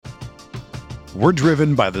We're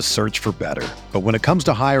driven by the search for better. But when it comes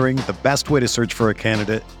to hiring, the best way to search for a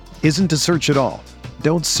candidate isn't to search at all.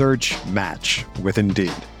 Don't search, match with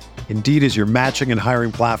Indeed. Indeed is your matching and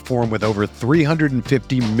hiring platform with over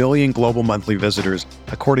 350 million global monthly visitors,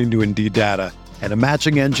 according to Indeed data, and a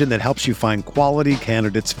matching engine that helps you find quality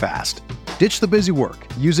candidates fast. Ditch the busy work.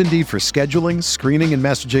 Use Indeed for scheduling, screening, and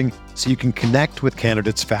messaging so you can connect with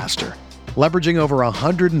candidates faster. Leveraging over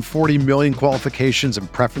 140 million qualifications and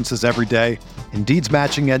preferences every day, Indeed's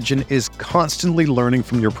matching engine is constantly learning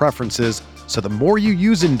from your preferences, so the more you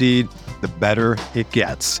use Indeed, the better it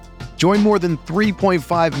gets. Join more than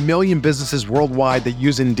 3.5 million businesses worldwide that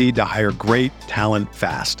use Indeed to hire great talent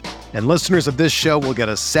fast. And listeners of this show will get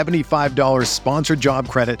a $75 sponsored job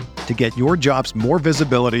credit to get your jobs more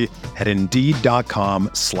visibility at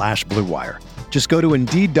Indeed.com/Blue Wire. Just go to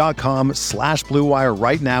Indeed.com/Blue Wire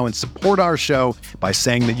right now and support our show by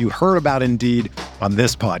saying that you heard about Indeed on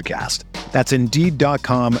this podcast. That's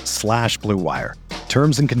Indeed.com/Blue Wire.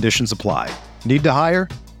 Terms and conditions apply. Need to hire?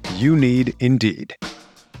 You need Indeed.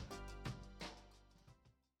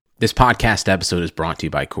 This podcast episode is brought to you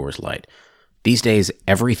by Coors Light. These days,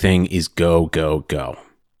 everything is go, go, go.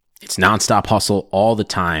 It's nonstop hustle all the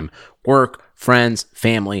time. Work, friends,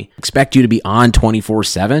 family, expect you to be on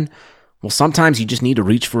 24/7. Well, sometimes you just need to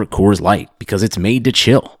reach for a Coors Light because it's made to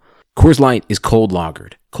chill. Coors Light is cold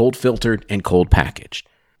lagered, cold filtered, and cold packaged.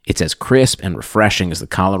 It's as crisp and refreshing as the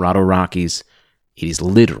Colorado Rockies. It is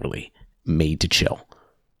literally made to chill.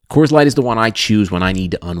 Coors Light is the one I choose when I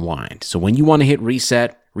need to unwind. So when you want to hit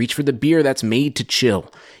reset, reach for the beer that's made to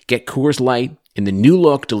chill. Get Coors Light in the new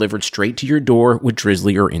look delivered straight to your door with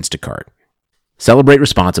Drizzly or Instacart. Celebrate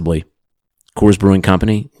responsibly. Coors Brewing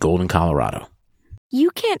Company, Golden, Colorado.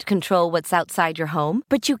 You can't control what's outside your home,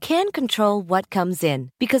 but you can control what comes in.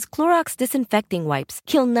 Because Clorox disinfecting wipes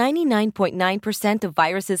kill 99.9% of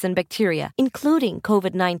viruses and bacteria, including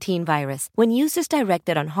COVID-19 virus, when used as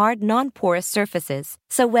directed on hard, non-porous surfaces.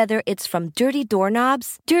 So whether it's from dirty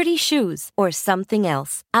doorknobs, dirty shoes, or something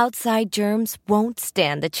else, outside germs won't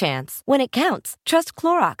stand a chance. When it counts, trust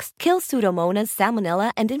Clorox. Kill Pseudomonas,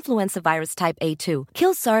 Salmonella, and influenza virus type A2.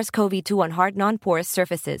 Kill SARS-CoV-2 on hard, non-porous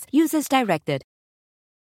surfaces. Use as directed.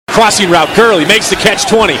 Crossing route, Gurley makes the catch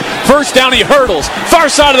 20. First down, he hurdles. Far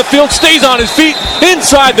side of the field, stays on his feet.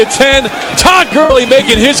 Inside the 10, Todd Gurley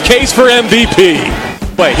making his case for MVP.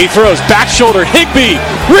 He throws back shoulder. Higbee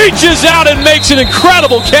reaches out and makes an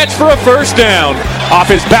incredible catch for a first down.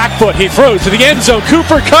 Off his back foot, he throws to the end zone.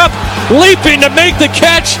 Cooper Kupp leaping to make the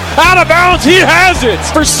catch. Out of bounds, he has it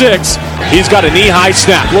for 6. He's got a knee-high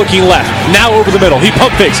snap, looking left. Now over the middle, he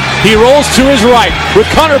pump fakes. He rolls to his right with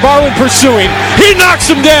Connor Barwin pursuing. He knocks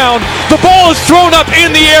him down. The ball is thrown up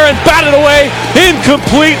in the air and batted away.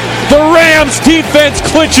 Incomplete. The Rams defense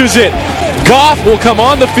clinches it. Goff will come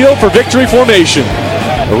on the field for victory formation.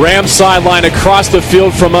 The Rams sideline across the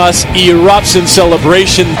field from us erupts in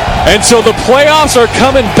celebration. And so the playoffs are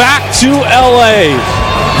coming back to LA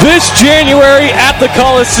this January at the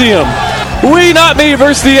Coliseum. We, not me,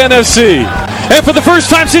 versus the NFC. And for the first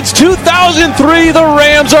time since 2003, the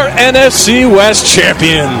Rams are NFC West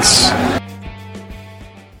champions.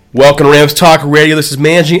 Welcome to Rams Talk Radio. This is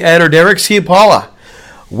Managing Editor Derek Ciapala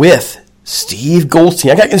with Steve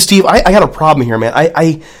Goldstein. Steve, I got a problem here, man.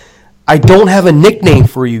 I don't have a nickname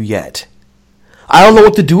for you yet. I don't know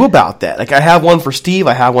what to do about that. Like, I have one for Steve.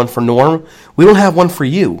 I have one for Norm. We don't have one for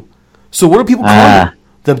you. So what do people call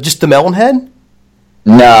you? Just the Melonhead?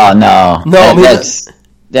 No. No,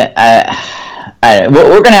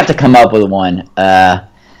 we're gonna have to come up with one.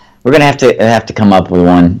 We're gonna have to come up with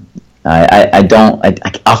one. I don't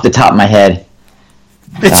off the top of my head.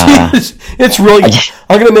 It's really.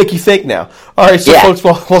 I'm gonna make you think now. All right, so folks,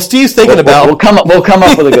 while Steve's thinking about, we'll come up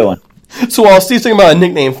with a good one. So while Steve's thinking about a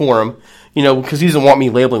nickname for him, because he doesn't want me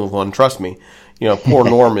labeling with one. Trust me, poor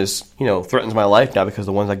Norm is threatens my life now because of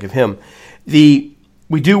the ones I give him.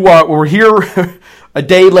 We're here a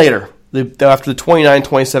day later after the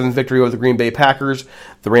 29-27 victory over the Green Bay Packers.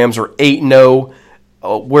 The Rams are 8-0.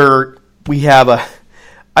 Where we have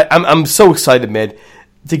I'm so excited, man,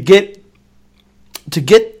 to get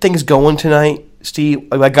things going tonight.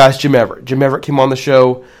 Steve, my guy's Jim Everett. Jim Everett came on the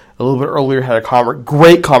show a little bit earlier, had a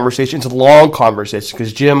great conversation. It's a long conversation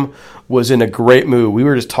because Jim was in a great mood. We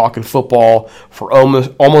were just talking football for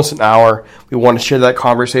almost an hour. We want to share that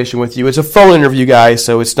conversation with you. It's a phone interview, guys,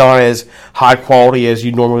 so it's not as high quality as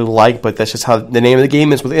you normally like, but that's just how the name of the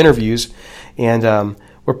game is with interviews. And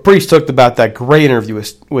we're pretty stoked about that great interview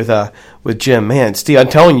with Jim. Man, Steve, I'm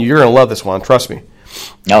telling you, you're going to love this one. Trust me.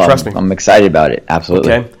 No, Trust me. I'm excited about it.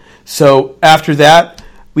 Absolutely. Okay. So after that,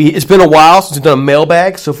 It's been a while since we've done a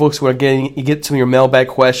mailbag, so folks, we're getting you get some of your mailbag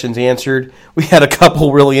questions answered. We had a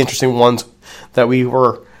couple really interesting ones that we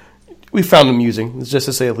found amusing, just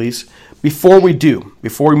to say the least. Before we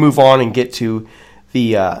move on and get to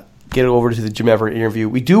the get over to the Jim Everett interview,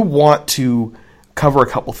 we do want to cover a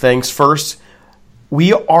couple things. First,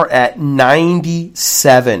 we are at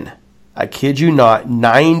 97. I kid you not,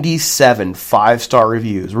 97 5-star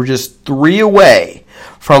reviews. We're just 3 away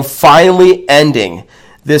from finally ending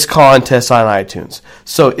this contest on iTunes.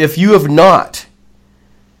 So if you have not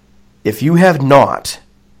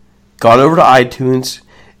gone over to iTunes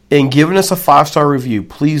and given us a 5-star review,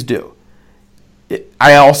 please do.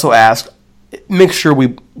 I also ask, make sure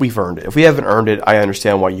we've earned it. If we haven't earned it, I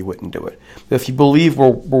understand why you wouldn't do it. But if you believe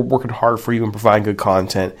we're working hard for you and providing good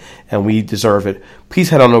content and we deserve it, please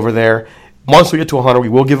head on over there. Once we get to 100, we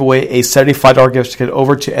will give away a $75 gift ticket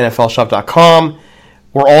over to NFLshop.com.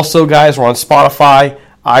 We're also, guys, we're on Spotify,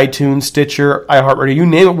 iTunes, Stitcher, iHeartRadio, you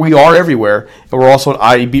name it, we are everywhere. And we're also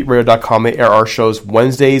on iBeatRadio.com. They air our shows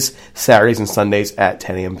Wednesdays, Saturdays, and Sundays at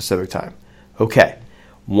 10 a.m. Pacific time. Okay,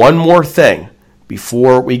 one more thing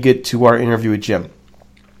before we get to our interview with Jim.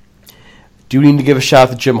 Do need to give a shout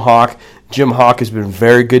out to Jim Hawk. Jim Hawk has been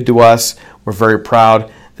very good to us. We're very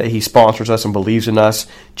proud that he sponsors us and believes in us.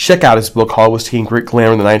 Check out his book, Hollywood's Team, Grit,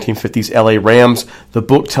 Glamour, the 1950s LA Rams. The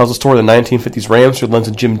book tells the story of the 1950s Rams through the lens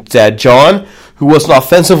of Jim's dad, John, who was an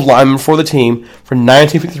offensive lineman for the team from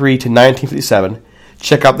 1953 to 1957.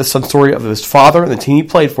 Check out the son story of his father and the team he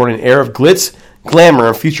played for in an era of glitz, glamour,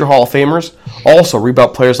 and future Hall of Famers. Also, read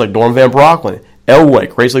about players like Norm Van Brocklin, Elway,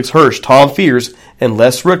 Grace Lakes Hirsch, Tom Fears, and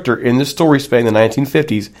Les Richter in the story spanning the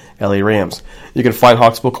 1950s LA Rams. You can find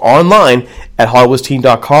Hawk's book online at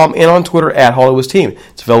HollywoodTeam.com and on Twitter at HollywoodTeam.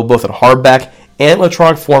 It's available both in hardback and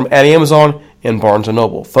electronic form at Amazon and Barnes &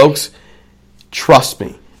 Noble. Folks, trust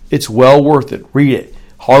me, it's well worth it. Read it.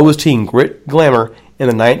 Hollywood's Team, Grit, Glamour, in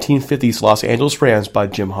the 1950s Los Angeles Rams by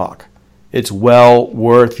Jim Hawk. It's well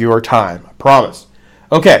worth your time. I promise.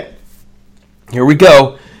 Okay, here we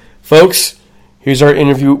go. Folks, here's our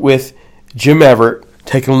interview with Jim Everett,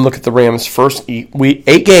 taking a look at the Rams' first 8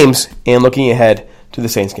 games and looking ahead to the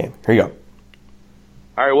Saints game. Here you go.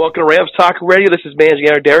 All right, welcome to Rams Talk Radio. This is Managing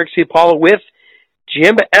Editor Derek C. Paula with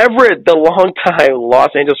Jim Everett, the longtime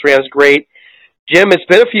Los Angeles Rams great. Jim, it's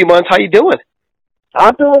been a few months. How you doing?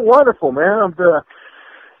 I'm doing wonderful, man. I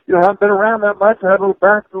haven't been around that much. I had a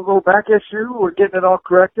little back issue. We're getting it all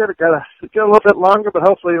corrected. It got a little bit longer, but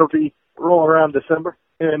hopefully it'll be rolling around December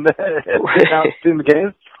and out in the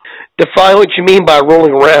game. Define what you mean by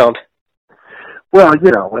rolling around. Well,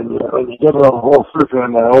 when you get a whole surgery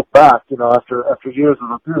in the old back, after years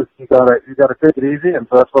of abuse, you gotta take it easy, and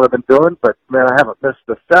so that's what I've been doing. But man, I haven't missed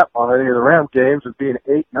a step on any of the Ram games, and being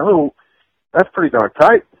 8-0, that's pretty darn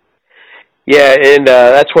tight. Yeah, and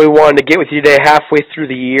that's why we wanted to get with you today, halfway through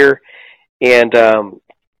the year, and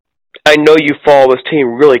I know you follow this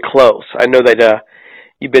team really close. I know that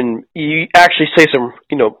you actually say some,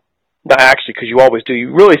 not actually, because you always do.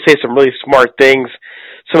 You really say some really smart things,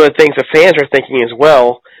 some of the things the fans are thinking as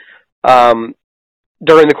well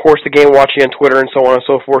during the course of the game, watching on Twitter and so on and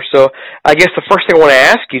so forth. So I guess the first thing I want to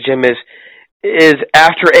ask you, Jim, is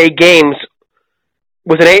after 8 games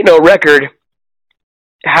with an 8-0 record,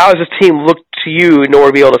 how does this team look to you in order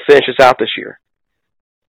to be able to finish this out this year?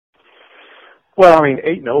 Well,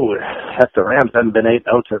 8-0, the Rams hadn't been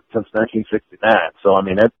 8-0 since 1969, so,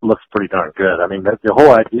 it looks pretty darn good. The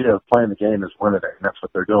whole idea of playing the game is winning it, and that's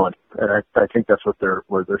what they're doing, and I think that's what they're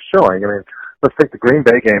showing. Let's take the Green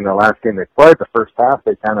Bay game, the last game they played, the first half,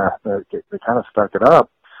 they kind of stuck it up,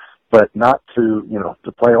 but not to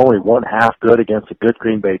play only one half good against a good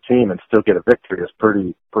Green Bay team and still get a victory is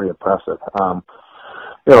pretty impressive.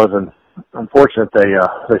 It was unfortunate they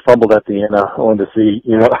fumbled at the end. I wanted to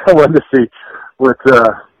see what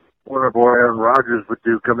our boy Aaron Rodgers would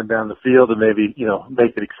do coming down the field and maybe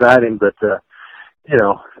make it exciting. But I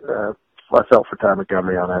felt for Ty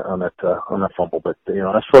Montgomery on that fumble. But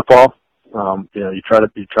that's football. You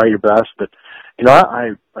try your best. But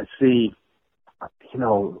I see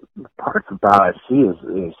the parts about I see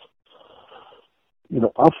is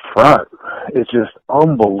up front, it's just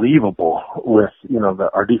unbelievable with,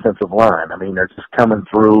 our defensive line. They're just coming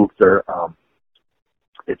through.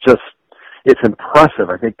 It's impressive,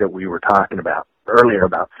 I think, that we were talking about earlier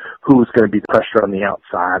about who's going to be the pressure on the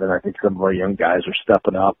outside, and I think some of our young guys are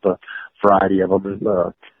stepping up, a variety of them.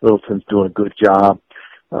 Littleton's doing a good job.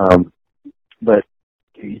 But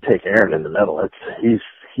you take Aaron in the middle, he's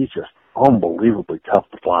just unbelievably tough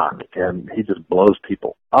to block, and he just blows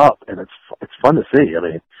people up, and it's fun to see.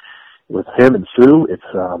 With him and Sue,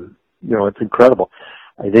 it's incredible.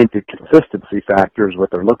 I think the consistency factor is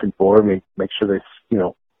what they're looking for. I mean, make sure they,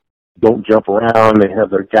 don't jump around. They have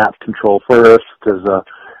their gap control first because,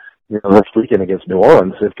 this weekend against New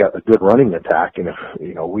Orleans, they've got a good running attack. And if,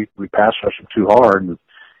 we pass rush them too hard, and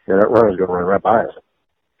that runner's going to run right by us.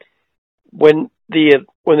 When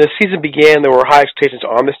the season began, there were high expectations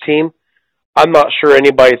on this team. I'm not sure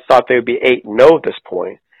anybody thought they would be 8-0 at this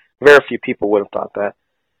point. Very few people would have thought that.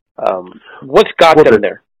 What's got them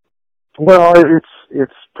there? Well,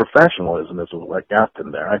 it's professionalism is what got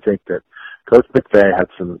them there. I think that Coach McVay had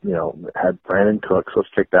had Brandon Cooks. Let's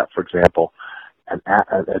take that for example. An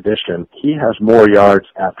addition, he has more yards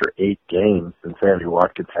after 8 games than Sammy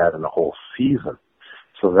Watkins had in the whole season.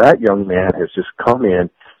 So that young man has just come in,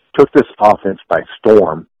 took this offense by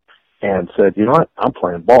storm, and said, you know what, I'm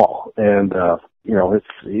playing ball. And,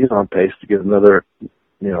 he's on pace to get another,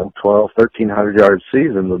 1,300 yard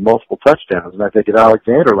season with multiple touchdowns. And I think at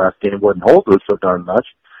Alexander last game wouldn't hold to it so darn much.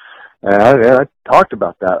 And I talked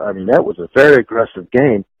about that. I mean, that was a very aggressive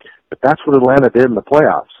game, but that's what Atlanta did in the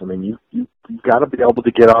playoffs. I mean, you've got to be able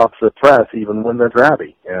to get off the press even when they're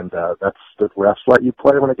drabby. And that's the refs let you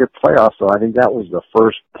play when it gets playoffs. So I think that was the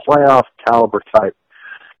first playoff caliber type,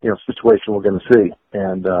 situation we're going to see.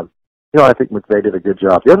 And, I think McVay did a good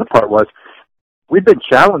job. The other part was we've been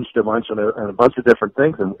challenged a bunch on a bunch of different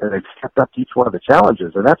things, and they've stepped up to each one of the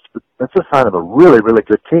challenges. And that's a sign of a really, really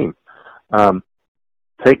good team.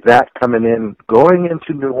 Take that going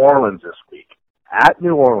into New Orleans this week, at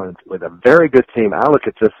New Orleans with a very good team. I look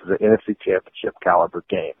at this as an NFC Championship caliber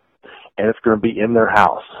game, and it's going to be in their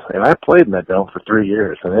house. And I played in that dome for 3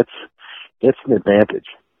 years, and it's an advantage.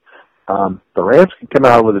 The Rams can come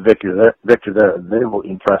out with a victory there, and they will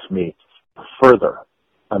impress me further.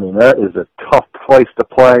 I mean, that is a tough place to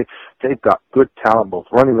play. They've got good talent, both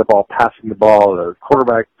running the ball, passing the ball. The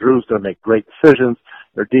quarterback, Drew's going to make great decisions.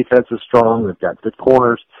 Their defense is strong. They've got good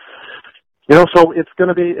corners. So it's going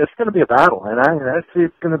to be a battle, and I see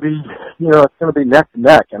it's going to be, it's going to be neck to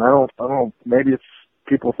neck. And I don't. Maybe it's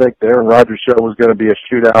people think the Aaron Rodgers show was going to be a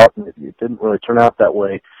shootout, and it didn't really turn out that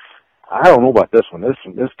way. I don't know about this one.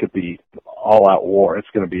 This could be all-out war. It's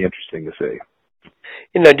going to be interesting to see.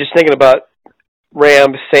 Just thinking about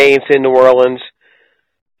Rams, Saints in New Orleans,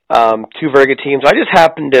 two very good teams. I just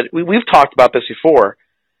happened to, we've talked about this before,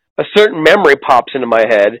 a certain memory pops into my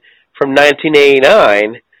head from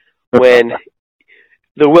 1989 when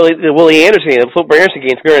the Willie Anderson game, the Flip Anderson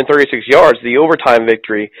game, 336 yards, the overtime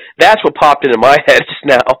victory. That's what popped into my head just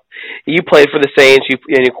now. You played for the Saints,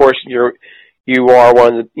 and of course you are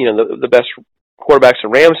one of the best quarterbacks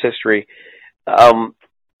in Rams history, and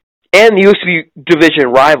you used to be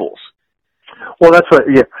division rivals. Well, that's what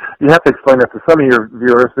you have to explain that to some of your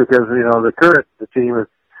viewers because the team is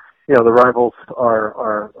the rivals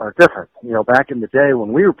are different. Back in the day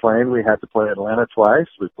when we were playing, we had to play Atlanta twice,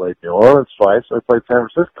 we played New Orleans twice, we played San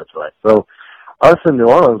Francisco twice. So us in New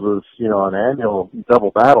Orleans was an annual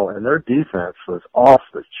double battle, and their defense was off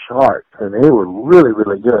the chart, and they were really,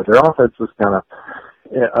 really good. Their offense was kind of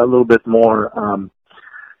a little bit more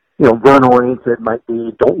run-oriented, might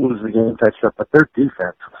be don't lose the game type stuff, but their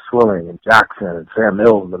defense, Swilling and Jackson and Sam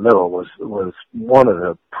Mills in the middle, was one of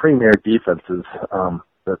the premier defenses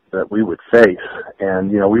that we would face.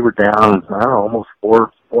 And, we were down, almost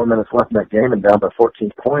four minutes left in that game and down by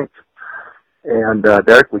 14 points. And,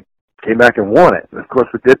 Derek, we came back and won it. And, of course,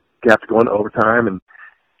 we did have to go into overtime,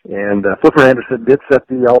 and Flipper Anderson did set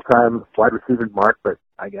the all-time wide receiver mark, but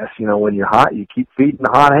I guess, when you're hot, you keep feeding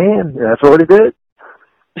the hot hand. And that's what he did.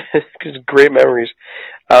 Great memories.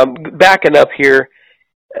 Backing up here,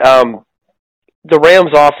 the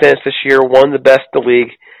Rams offense this year, one of the best in the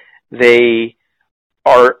league. They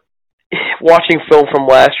are watching film from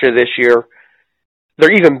last year, this year.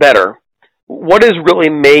 They're even better. What has really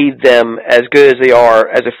made them as good as they are,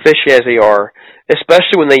 as efficient as they are,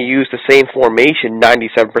 especially when they use the same formation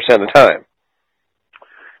 97% of the time?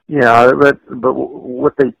 Yeah, but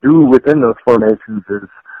what they do within those formations is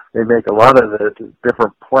they make a lot of the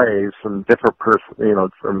different plays from different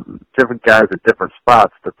from different guys at different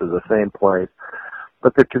spots, but they're the same plays.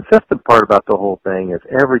 But the consistent part about the whole thing is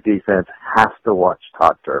every defense has to watch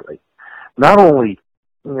Todd Gurley. Not only,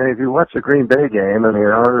 if you watch the Green Bay game,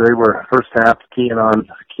 they were first half keying on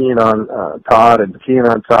Todd and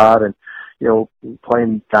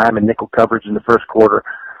playing dime and nickel coverage in the first quarter.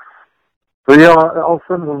 But all of a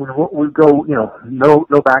sudden when we go,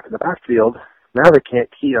 no back in the backfield, now they can't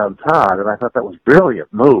key on Todd, and I thought that was a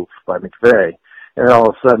brilliant move by McVay. And all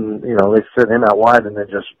of a sudden, they sit him out wide and then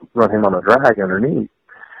just run him on a drag underneath.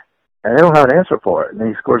 And they don't have an answer for it, and then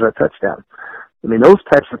he scores that touchdown. Those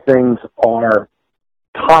types of things are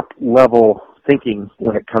top-level thinking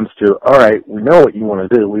when it comes to, all right, we know what you want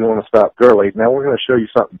to do. We want to stop Gurley. Now we're going to show you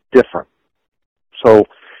something different. So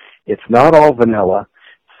it's not all vanilla.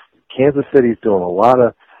 Kansas City's doing a lot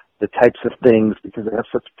of the types of things because they have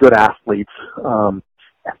such good athletes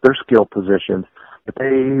at their skill positions. But they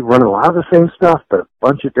run a lot of the same stuff, but a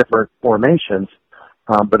bunch of different formations.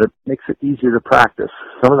 But it makes it easier to practice.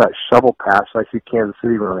 Some of that shovel pass I see Kansas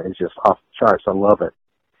City running is just off the charts. I love it.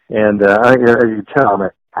 And as you can tell, I'm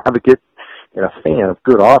an advocate and a fan of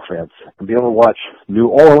good offense. And be able to watch New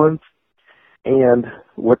Orleans and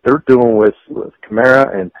what they're doing with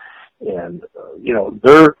Kamara and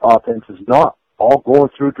their offense is not all going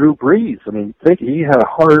through Drew Brees. I mean, think he had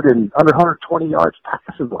under 120 yards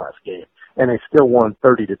passing last game, and they still won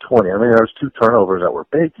 30-20. I mean, there was 2 turnovers that were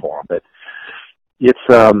big for them, but it's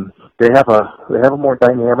they have a more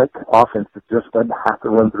dynamic offense that just doesn't have to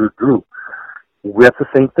run through Drew. We have the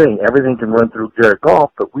same thing. Everything can run through Jared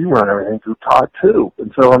Goff, but we run everything through Todd too.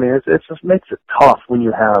 And so, I mean, it just makes it tough when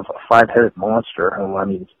you have a 5-headed monster. I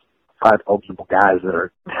mean, 5 eligible guys that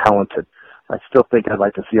are talented. I still think I'd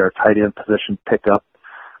like to see our tight end position pick up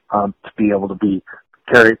to be able to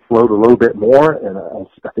carry float a little bit more. And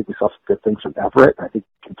I think we saw some good things from Everett. I think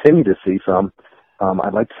continue to see some.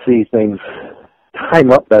 I'd like to see things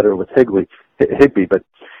time up better with Higbee, but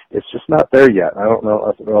it's just not there yet. I don't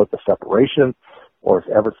know if the separation or if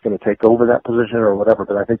Everett's going to take over that position or whatever,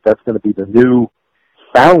 but I think that's going to be the new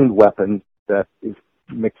found weapon that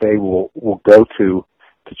McVay will go to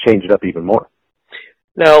change it up even more.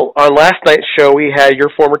 Now, on last night's show, we had your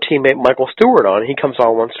former teammate Michael Stewart on. He comes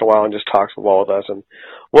on once in a while and just talks football with us. And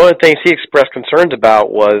one of the things he expressed concerns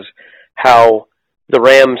about was how the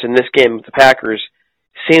Rams in this game with the Packers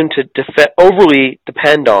seem to overly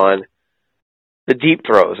depend on the deep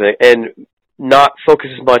throws and not focus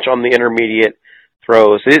as much on the intermediate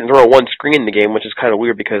throws. They didn't throw one screen in the game, which is kind of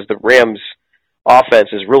weird because the Rams' offense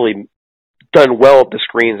has really done well at the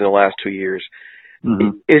screens in the last 2 years.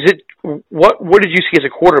 Mm-hmm. What did you see as a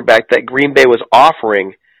quarterback that Green Bay was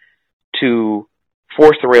offering to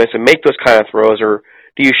force the Rams to make those kind of throws, or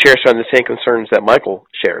do you share some of the same concerns that Michael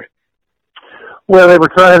shared? Well, they were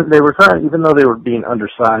trying, even though they were being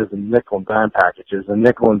undersized in nickel and dime packages. And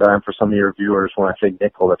nickel and dime, for some of your viewers, when I say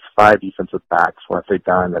nickel, that's 5 defensive backs. When I say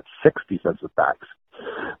dime, that's 6 defensive backs.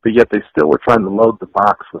 But yet they still were trying to load the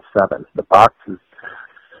box with 7. The box is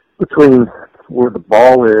between where the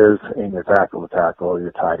ball is and your tackle to tackle or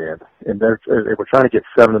your tight end. And they were trying to get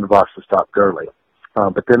 7 in the box to stop Gurley.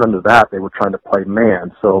 But then under that, they were trying to play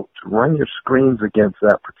man. So to run your screens against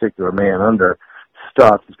that particular man under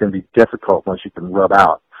stuff is going to be difficult once you can rub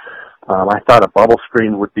out. I thought a bubble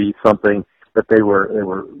screen would be something that they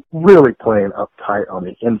were really playing uptight on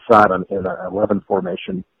the inside in an 11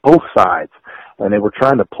 formation, both sides, and they were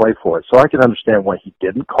trying to play for it. So I can understand why he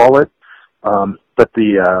didn't call it. But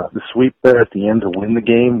the sweep there at the end to win the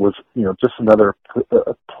game was, just another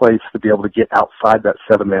place to be able to get outside that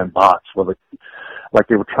 7-man box, like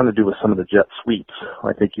they were trying to do with some of the jet sweeps.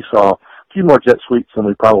 I think you saw a few more jet sweeps than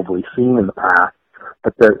we've probably seen in the past.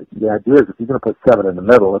 But the idea is if you're going to put 7 in the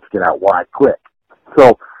middle, let's get out wide quick.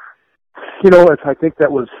 So, I think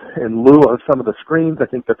that was in lieu of some of the screens. I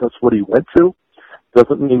think that's what he went to.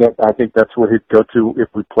 Doesn't mean that I think that's what he'd go to if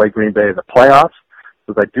we play Green Bay in the playoffs.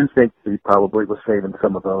 Because I do think he probably was saving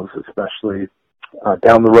some of those, especially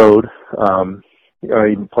down the road,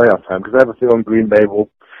 even playoff time. Because I have a feeling Green Bay will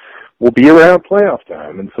be around playoff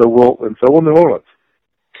time, and so will New Orleans.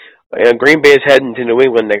 And Green Bay is heading to New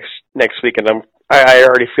England next week, and I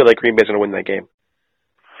already feel like Green Bay's going to win that game.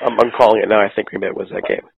 I'm calling it now. I think Green Bay wins that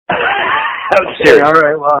game. Okay, all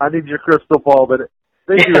right. Well, I need your crystal ball, but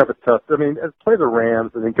they do have a tough. I mean, play the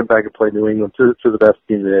Rams and then come back and play New England, to the best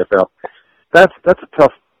team in the NFL. That's a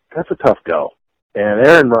tough go. And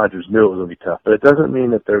Aaron Rodgers knew it was going to be tough, but it doesn't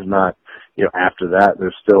mean that there's not. After that,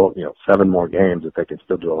 there's still 7 more games that they can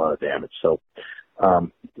still do a lot of damage. So.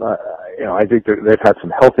 I think they've had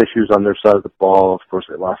some health issues on their side of the ball. Of course,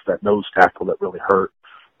 they lost that nose tackle that really hurt.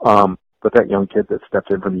 But that young kid that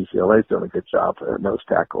stepped in from UCLA is doing a good job for that nose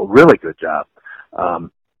tackle. Really good job.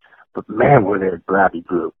 But man, were they a grabby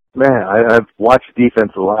group. Man, I've watched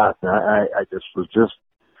defense a lot, and I just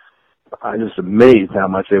amazed how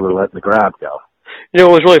much they were letting the grab go. It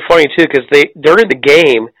was really funny too because during the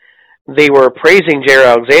game they were praising Jaire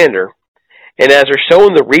Alexander, and as they're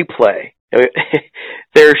showing the replay.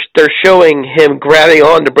 They're showing him grabbing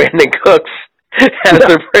on to Brandon Cooks as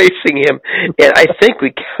they're praising him, and I think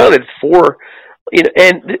we counted 4,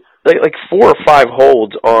 and like 4 or 5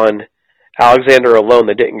 holds on Alexander alone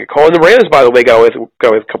that didn't get called. And the Rams, by the way, got with a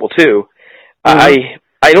couple too. Mm-hmm.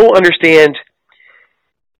 I don't understand.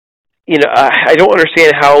 I don't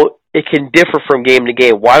understand how it can differ from game to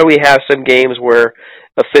game. Why do we have some games where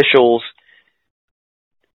officials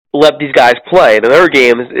let these guys play? In other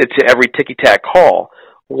games, it's every ticky-tack call.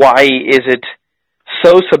 Why is it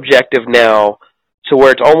so subjective now to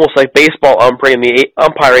where it's almost like baseball umpiring in the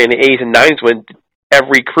 80s and 90s when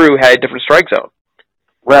every crew had a different strike zone?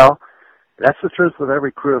 Well, that's the truth with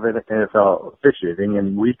every crew of NFL officiating,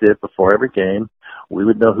 and we did before every game. We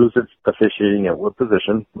would know who's officiating at what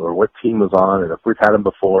position or what team was on, and if we've had them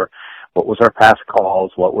before, what was our past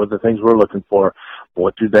calls, what were the things we're looking for,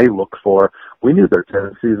 what do they look for. We knew their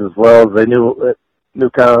tendencies as well as they knew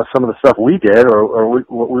kind of some of the stuff we did or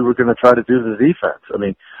what we were going to try to do to the defense. I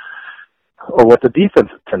mean, or what the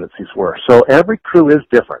defensive tendencies were. So every crew is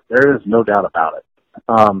different. There is no doubt about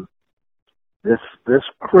it. This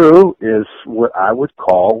crew is what I would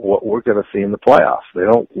call what we're going to see in the playoffs. They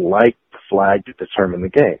don't like the flag to determine the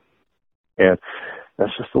game. And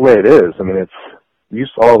that's just the way it is. I mean, you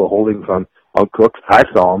saw the holdings on Cooks. I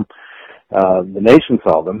saw them. The nation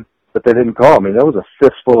saw them, but they didn't call them. I mean, there was a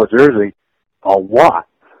fistful of jersey, a lot.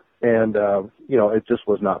 And, it just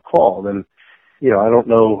was not called. And, I don't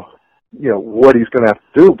know, what he's going to have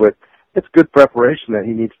to do, but it's good preparation that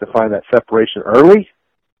he needs to find that separation early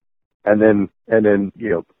and then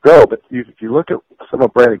go. But if you look at some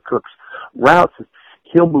of Brandon Cook's routes,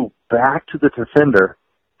 he'll move back to the defender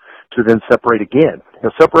to then separate again.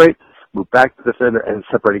 He'll separate, move back to the defender, and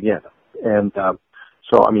separate again. And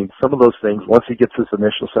so, I mean, some of those things, once he gets his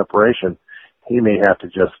initial separation, he may have to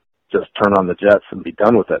just turn on the jets and be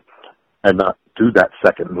done with it and not do that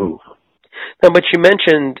second move. No, but you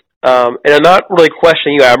mentioned, and I'm not really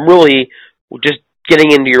questioning you, I'm really just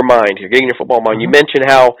getting into your mind here, getting your football mind. You mentioned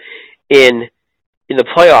how in the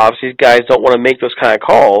playoffs, these guys don't want to make those kind of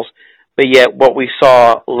calls, but yet what we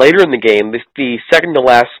saw later in the game, the second to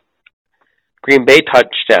last Green Bay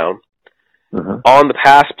touchdown, on the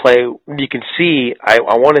pass play, you can see, I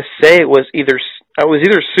want to say it was either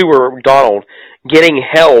Sue or Donald getting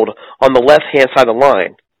held on the left-hand side of the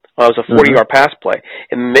line. It was a 40-yard pass play.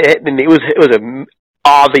 And it was an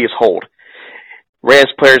obvious hold.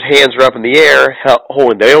 Rams players' hands are up in the air,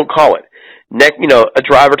 holding. They don't call it. A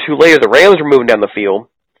drive or two later, the Rams are moving down the field.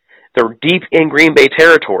 They're deep in Green Bay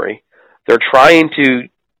territory. They're trying to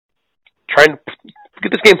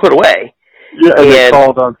get this game put away. Yeah, and they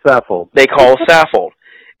called on Saffold. They call Saffold.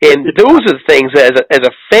 And those are the things as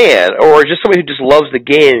a fan or just somebody who just loves the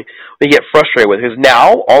game they get frustrated with. Because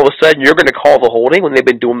now, all of a sudden, you're going to call the holding when they've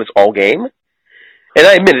been doing this all game. And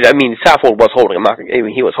I admit it, Saffold was holding.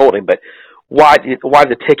 He was holding, but why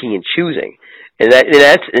the ticking and choosing? And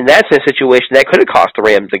that's a situation that could have cost the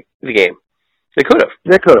Rams the game. They could have.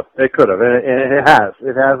 They could have. And it has.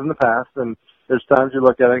 It has in the past. And there's times you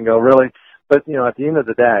look at it and go, really? But, at the end of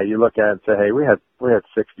the day, you look at it and say, hey, we had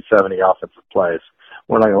 60, 70 offensive plays.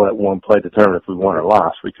 We're not going to let one play determine if we won or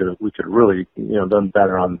lost. We could really, done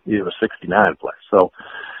better on either 69 play. So,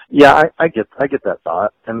 yeah, I get that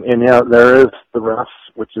thought. And there is the refs,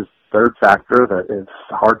 which is third factor that is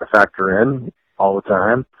hard to factor in all the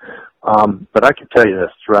time. But I can tell you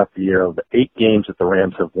this, throughout the year, of the 8 games that the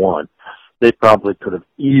Rams have won, they probably could have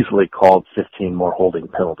easily called 15 more holding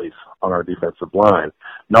penalties on our defensive line.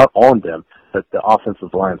 Not on them, but the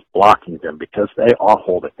offensive line's blocking them because they are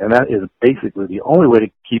holding. And that is basically the only way to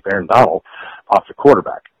keep Aaron Donald off the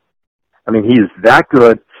quarterback. I mean, he is that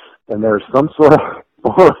good, and there's some sort of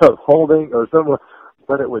holding or something,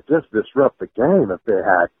 but it would just disrupt the game if they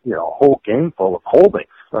had, a whole game full of holdings.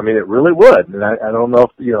 I mean, it really would. And I don't know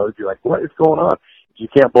if, if you're like, what is going on? You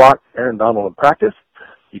can't block Aaron Donald in practice.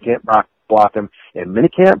 You can't block him in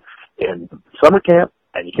minicamp, in summer camp,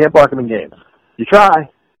 and you can't block him in games. You try,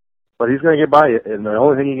 but he's going to get by you, and the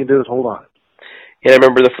only thing you can do is hold on. Yeah, I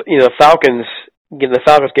remember the Falcons getting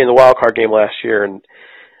the wild card game last year, and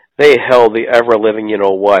they held the ever living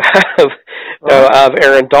of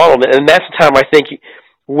Aaron Donald, and that's the time I think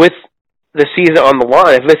with the season on the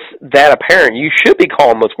line, if it's that apparent, you should be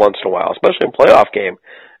calling those once in a while, especially in a playoff game.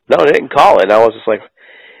 No, they didn't call it. And I was just like,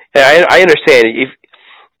 I understand if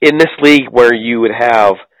in this league where you would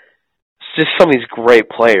have just some of these great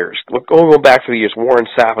players. Going back through the years, Warren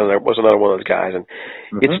Sapp was another one of those guys, and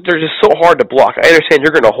they're just so hard to block. I understand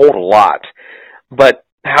you're going to hold a lot, but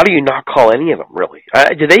how do you not call any of them, really?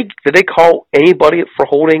 Did they call anybody for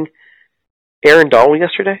holding Aaron Donald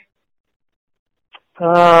yesterday?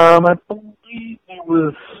 I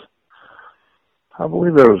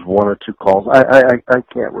believe there was one or two calls. I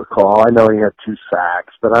can't recall. I know he had 2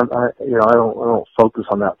 sacks, but I don't focus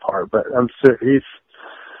on that part. But I'm sure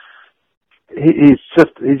he's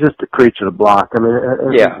just a creature to block. I mean,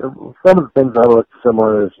 some of the things I look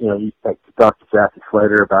similar is, you talk to Jackie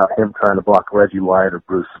Slater about him trying to block Reggie White or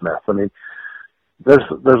Bruce Smith. I mean, there's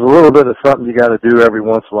a little bit of something you got to do every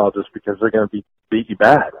once in a while just because they're going to beat you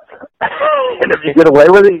bad. And if you get away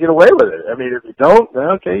with it, you get away with it. I mean, if you don't, then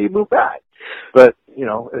okay, you move back. But,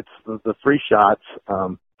 it's the free shots.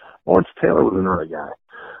 Lawrence Taylor was another guy.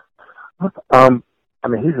 I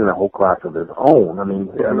mean, he's in a whole class of his own. I mean,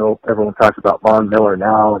 I know everyone talks about Von Miller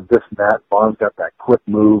now and this and that. Von's got that quick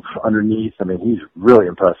move underneath. I mean, he's really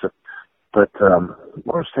impressive. But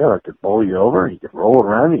Lawrence Taylor could bowl you over. He could roll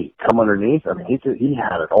around. He could come underneath. I mean, he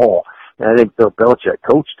had it all. And I think Bill Belichick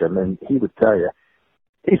coached him, and he would tell you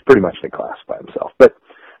he's pretty much in class by himself. But,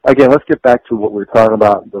 again, let's get back to what we were talking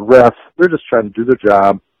about. The refs, they're just trying to do their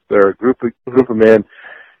job. They're a group of men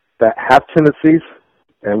that have tendencies,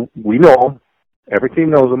 and we know them. Every team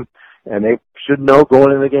knows them, and they should know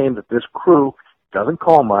going into the game that this crew doesn't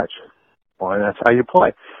call much, and that's how you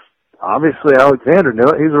play. Obviously, Alexander knew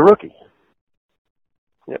it. He's a rookie.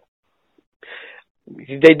 Yep.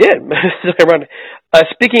 They did.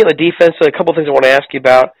 Speaking of the defense, a couple of things I want to ask you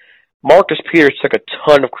about. Marcus Peters took a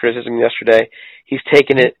ton of criticism yesterday. He's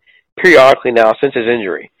taken it periodically now since his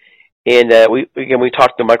injury. And we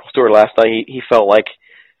talked to Michael Stewart last night. He felt like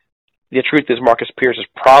the truth is Marcus Peters is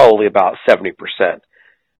probably about 70%.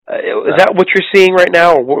 Is that what you're seeing right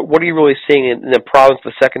now, or what are you really seeing in the Providence,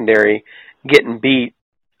 the secondary, getting beat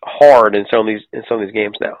hard in some of these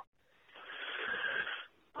games now?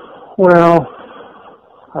 Well,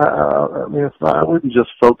 I mean, it's not. I wouldn't just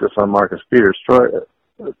focus on Marcus Peters.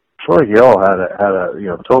 Troy Hill had a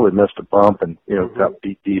totally missed a bump and got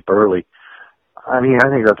beat deep early. I mean, I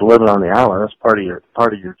think that's living on the island. That's part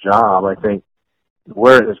of your job. I think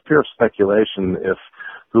where it's pure speculation if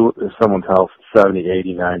someone tells 70,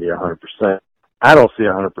 80, 90, 100%. I don't see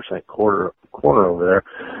 100% corner over there.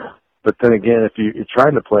 But then again, if you're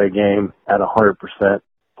trying to play a game at 100%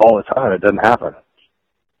 all the time, it doesn't happen.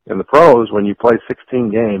 In the pros, when you play 16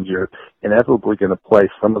 games, you're inevitably going to play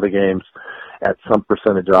some of the games at some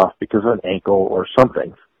percentage off because of an ankle or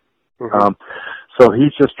something. Mm-hmm. So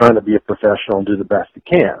he's just trying to be a professional and do the best he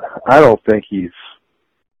can. I don't think he's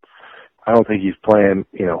playing,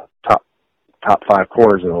 top 5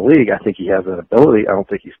 corners in the league. I think he has an ability. I don't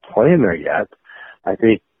think he's playing there yet. I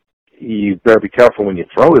think you better be careful when you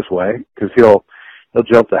throw his way because he'll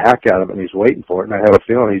jump the heck out of it and he's waiting for it. And I have a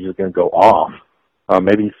feeling he's just going to go off.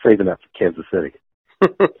 Maybe he's saving that for Kansas City.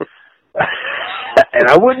 And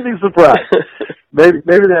I wouldn't be surprised. Maybe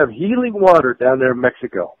they have healing water down there in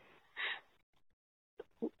Mexico.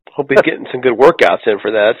 Hope he's getting some good workouts in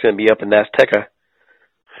for that. It's going to be up in Azteca,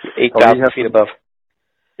 8,000 feet above.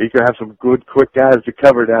 You can have some good, quick guys to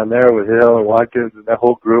cover down there with Hill and Watkins and that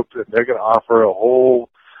whole group, and they're going to offer a whole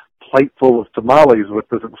plate full of tamales with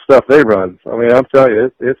the stuff they run. I mean, I'm telling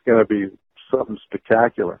you, it's going to be something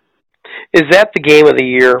spectacular. Is that the game of the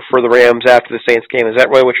year for the Rams after the Saints game? Is that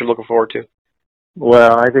really what you're looking forward to?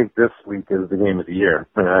 Well, I think this week is the game of the year.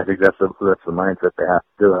 And I think that's the mindset they have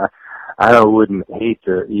to do. I wouldn't hate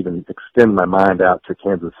to even extend my mind out to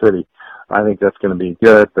Kansas City. I think that's going to be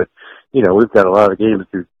good, but we've got a lot of games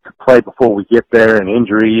to play before we get there, and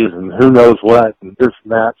injuries, and who knows what, and this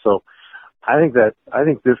and that. So, I think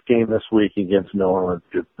this game this week against New Orleans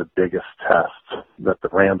is the biggest test that the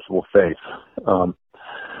Rams will face,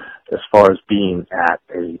 as far as being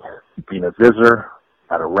a visitor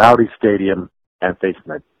at a rowdy stadium and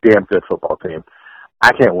facing a damn good football team.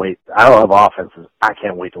 I can't wait. I love offenses. I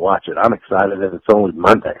can't wait to watch it. I'm excited that it's only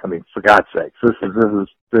Monday. I mean, for God's sakes, this is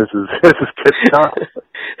good stuff.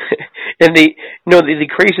 And the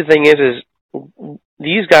crazy thing is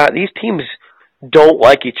these teams don't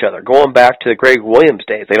like each other. Going back to the Greg Williams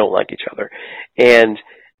days, they don't like each other, and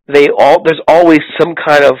there's always some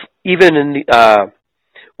kind of, even in the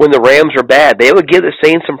when the Rams are bad, they would give the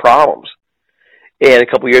Saints some problems. And a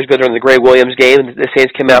couple of years ago during the Greg Williams game, the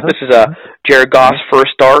Saints came out. This is Jared Goff's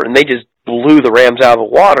first start, and they just blew the Rams out of the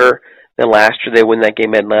water. Then last year they win that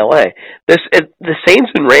game in L.A. The Saints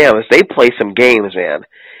and Rams, they play some games, man.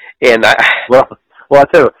 And well, I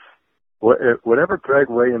tell you, whatever Greg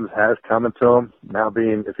Williams has coming to him now,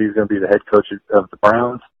 being if he's going to be the head coach of the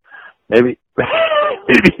Browns, maybe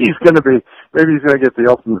he's going to get the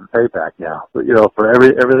ultimate payback now. But for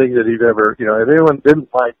everything that he's ever, if anyone didn't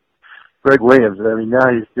like Greg Williams, I mean,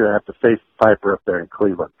 now he's going to have to face Piper up there in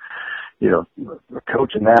Cleveland.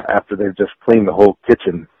 Coaching that after they've just cleaned the whole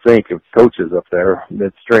kitchen sink of coaches up there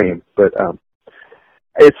midstream. But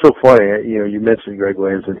it's so funny. You mentioned Greg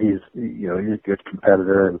Williams, and he's a good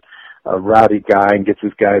competitor and a rowdy guy and gets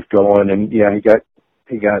his guys going. And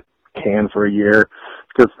he got canned for a year.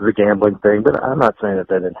 because of the gambling thing, but I'm not saying that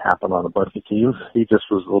didn't happen on a bunch of teams. He just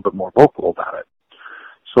was a little bit more vocal about it.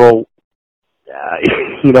 So,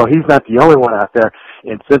 he's not the only one out there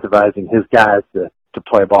incentivizing his guys to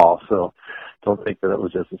play ball. So don't think that it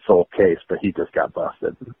was just a sole case, but he just got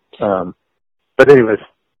busted. But anyways,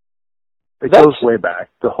 it goes way back.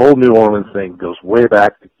 The whole New Orleans thing goes way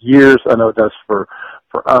back years. I know it does for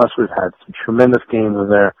us. We've had some tremendous games in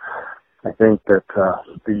there. I think that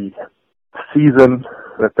the season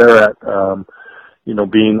that they're at,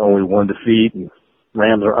 being only one defeat, and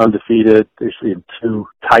Rams are undefeated. They've seen two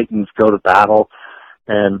Titans go to battle,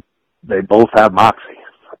 and they both have moxie.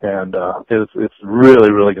 And it's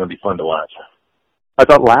really, really going to be fun to watch. I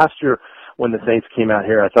thought last year when the Saints came out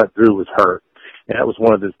here, I thought Drew was hurt. And that was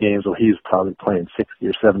one of those games where he was probably playing 60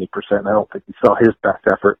 or 70%. I don't think he saw his best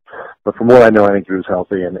effort. But from what I know, I think Drew's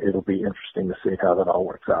healthy, and it'll be interesting to see how that all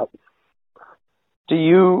works out. Do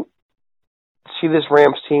you see this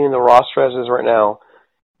Rams team, the roster as is right now,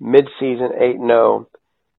 mid-season 8-0?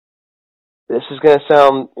 This is going to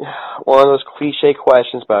sound one of those cliche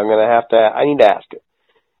questions, but I need to ask it.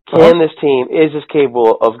 Is this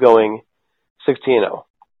capable of going 16-0?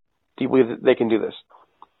 Do you believe that they can do this?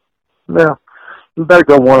 No. You better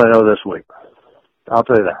go 1-0 this week. I'll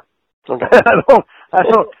tell you that. Okay.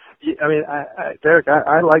 Derek,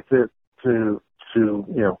 I like to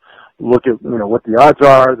look at, what the odds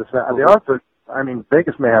are. The odds are,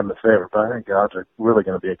 Vegas may have them as favorite, but I think the odds are really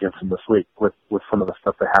going to be against them this week with some of the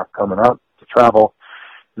stuff they have coming up, to travel,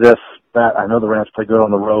 that. I know the Rams play good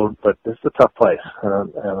on the road, but it's a tough place,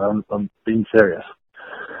 and I'm being serious.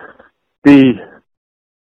 The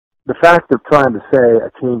fact of trying to say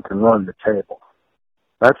a team can run the table,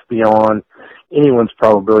 that's beyond anyone's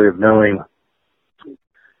probability of knowing.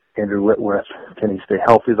 Andrew Whitworth, can he stay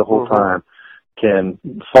healthy the whole time? Can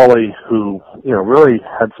Foley, who really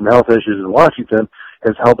had some health issues in Washington,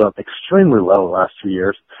 has held up extremely well the last 2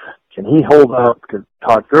 years. Can he hold up? Can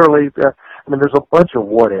Todd Gurley? There's a bunch of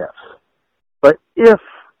what ifs. But if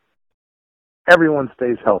everyone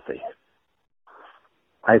stays healthy,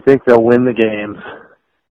 I think they'll win the games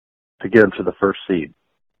to get them to the first seed.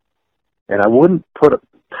 And I wouldn't put it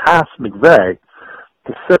past McVay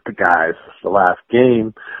to sit the guys the last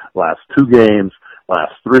game, last 2 games,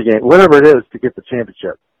 last 3 games, whatever it is, to get the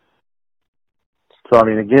championship. So,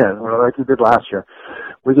 again, like we did last year,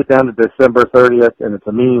 we get down to December 30th and it's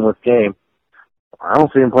a meaningless game. I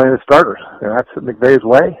don't see him playing the starters, and that's McVay's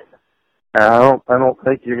way. And I don't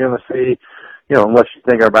think you're going to see, unless you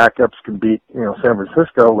think our backups can beat, San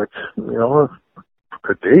Francisco, which,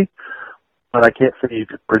 could be. But I can't say you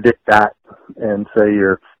could predict that and say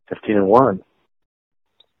you're 15-1.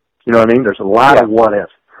 You know what I mean? There's a lot of what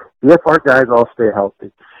ifs. If our guys all stay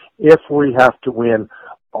healthy, if we have to win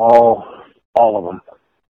all of them,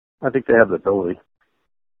 I think they have the ability.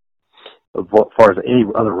 As far as any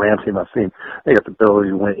other Rams team I've seen, they have the ability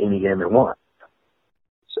to win any game they want.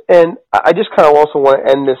 And I just kind of also want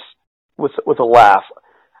to end this with a laugh.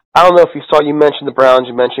 I don't know if you mentioned the Browns,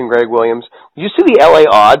 you mentioned Greg Williams. Did you see the LA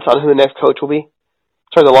odds on who the next coach will be?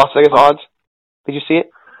 Sorry, the Las Vegas odds? Did you see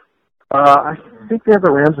it? I think they have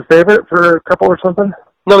the Rams a favorite for a couple or something.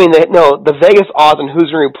 No, the Vegas odds on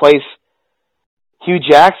who's going to replace Hugh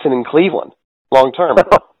Jackson in Cleveland long term.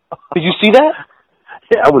 Did you see that?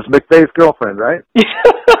 Yeah, it was McVay's girlfriend, right?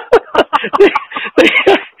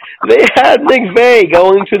 They had McVay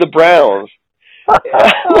going to the Browns.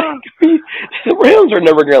 The Rams are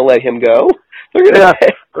never going to let him go.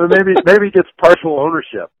 Or maybe he gets partial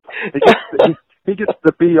ownership. He gets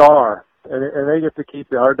the BR, and they get to keep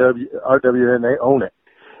the RW, and they own it.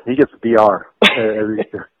 He gets the BR.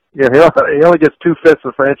 He only gets 2/5 of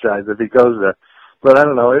the franchise if he goes there. But I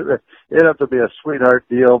don't know. It'd have to be a sweetheart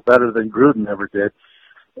deal, better than Gruden ever did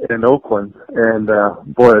in Oakland. And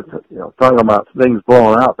talking about things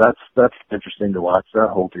blowing out, that's interesting to watch, that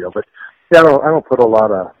whole deal. But yeah, I don't put a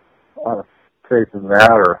lot of faith in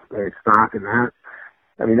that or any stock in that.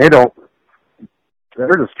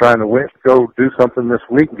 They're just trying to go do something this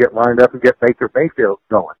week and get lined up and get Baker Mayfield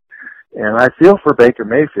going. And I feel for Baker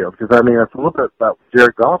Mayfield because, it's a little bit about what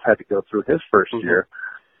Jared Goff had to go through his first year,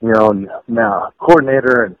 and now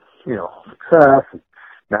coordinator and, success. And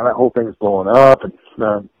now that whole thing's blowing up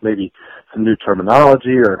and maybe some new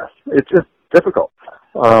terminology or it's just difficult.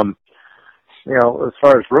 As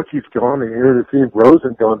far as rookies going, you see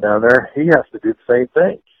Rosen going down there, he has to do the same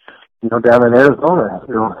thing. Down in Arizona,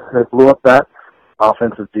 they blew up that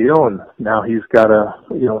offensive deal, and now he's got to,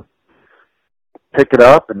 pick it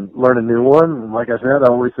up and learn a new one. And like I said, I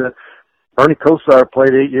always said, Bernie Kosar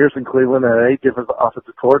played 8 years in Cleveland and 8 different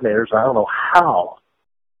offensive coordinators. I don't know how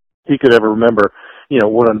he could ever remember,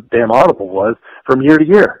 what a damn audible was from year to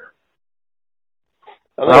year.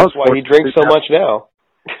 I think that's why he drinks so much now.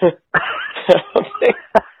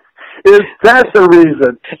 Is that the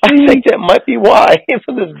reason? I think that might be why.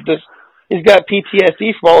 He's got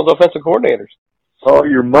PTSD from all his offensive coordinators. Oh,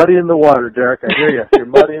 you're muddying the water, Derek. I hear you. You're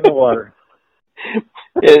muddying the water.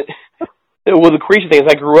 Well, the crazy thing is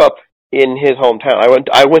I grew up in his hometown.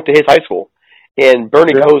 I went to his high school, and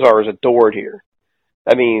Bernie Kosar is adored here.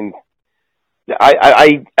 I mean,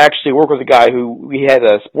 I actually work with a guy who we had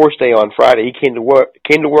a sports day on Friday. He came to work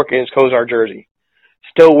in his Kosar jersey,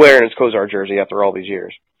 still wearing his Kosar jersey after all these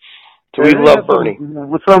years. So we love Bernie.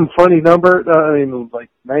 With some funny number, like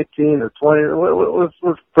 19 or 20.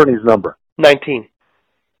 What's Bernie's number? 19.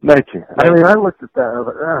 19. I mean, I looked at that. I was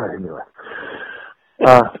like, anyway.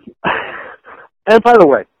 And by the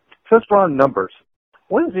way, since we're on numbers,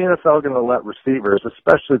 when is the NFL going to let receivers,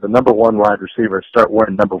 especially the number one wide receivers, start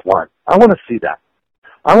wearing number one? I want to see that.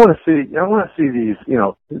 I want to see these,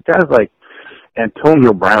 guys like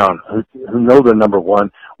Antonio Brown who know they're number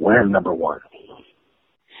one, wearing number one.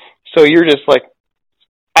 So you're just like,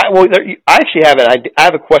 I actually have it. I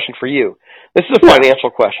have a question for you. This is a financial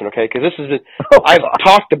question, okay? Because I've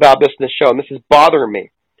talked about this in the show, and this is bothering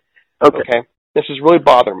me. Okay? This is really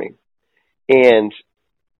bothering me.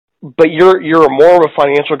 But you're more of a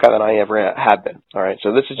financial guy than I ever have been. All right,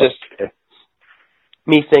 so this is just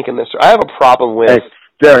me thinking this. I have a problem with. Hey,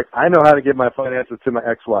 Derek, I know how to give my finances to my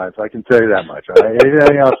ex-wives. I can tell you that much. All right?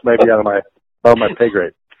 Anything else may be out of my pay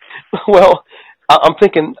grade. Well, I'm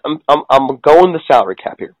thinking I'm going the salary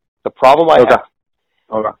cap here. The problem I have.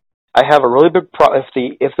 Okay. I have a really big problem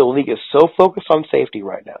if the league is so focused on safety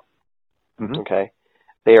right now. Mm-hmm. Okay,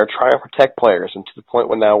 they are trying to protect players, and to the point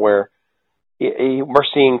where we're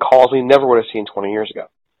seeing calls we never would have seen 20 years ago.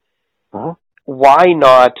 Uh-huh. Why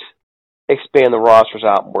not expand the rosters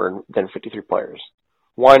out more than 53 players?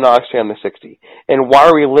 Why not expand the 60? And why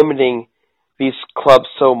are we limiting these clubs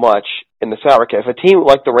so much in the salary cap? If a team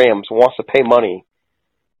like the Rams wants to pay money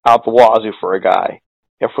out the wazoo for a guy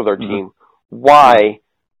and for their team, why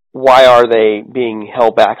are they being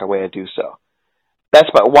held back a way to do so? That's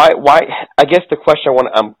why. I guess the question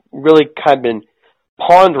I'm really kind of been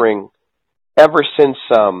pondering ever since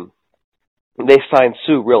they signed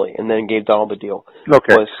Sue, really, and then gave Donald the deal.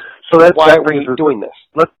 Okay, so why are we doing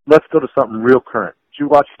this? Let's go to something real current. Did you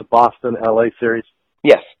watch the Boston-LA series?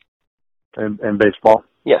 Yes. And baseball?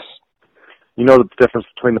 Yes. You know the difference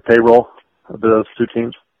between the payroll of those two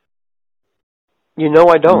teams?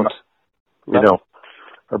 I don't.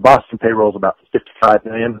 Our Boston payroll is about $55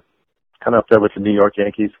 million, kind of up there with the New York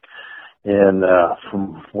Yankees. And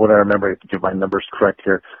from what I remember, to get my numbers correct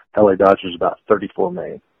here, LA Dodgers about $34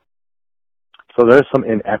 million. So there's some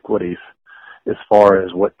inequities as far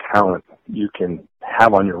as what talent you can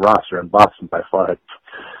have on your roster. And Boston by far had,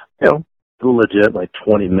 legit like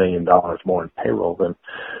 $20 million more in payroll than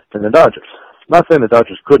the Dodgers. I'm not saying the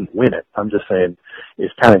Dodgers couldn't win it. I'm just saying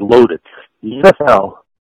it's kind of loaded. The NFL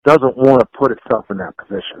doesn't want to put itself in that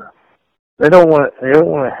position. They don't want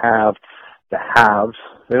to have the haves.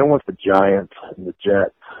 They don't want the Giants and the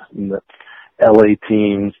Jets and the LA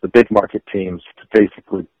teams, the big market teams, to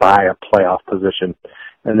basically buy a playoff position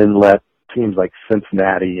and then let teams like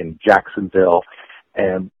Cincinnati and Jacksonville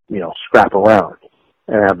and scrap around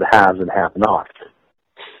and have the haves and have-nots.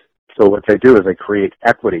 So what they do is they create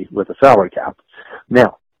equity with a salary cap.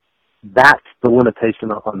 Now, that's the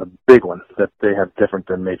limitation on the big one that they have different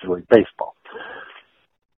than Major League Baseball.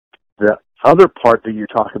 The other part that you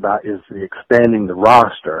talk about is the expanding the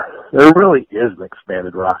roster. There really is an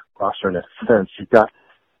expanded roster in a sense. You've got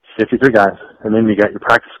 53 guys, and then you got your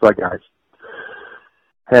practice squad guys.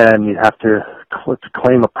 And you have to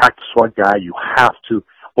claim a practice squad guy. You have to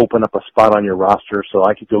open up a spot on your roster, so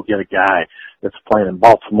I could go get a guy that's playing in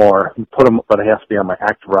Baltimore and put him, but it has to be on my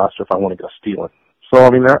active roster if I want to go stealing. So, I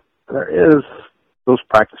mean, there is those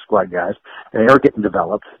practice squad guys, and they are getting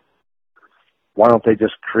developed. Why don't they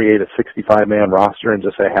just create a 65-man roster and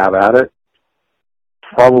just say, have at it?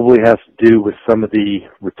 Probably has to do with some of the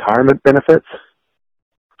retirement benefits,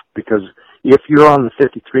 because if you're on the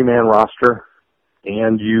 53-man roster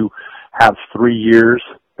and you have 3 years,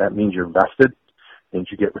 that means you're vested, and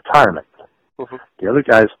you get retirement. Mm-hmm. The other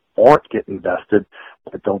guys aren't getting vested,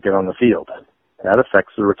 but don't get on the field. That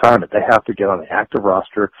affects the retirement. They have to get on the active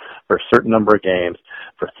roster for a certain number of games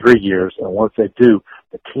for 3 years, and once they do,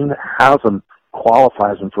 the team that has them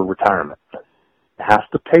qualifies them for retirement. It has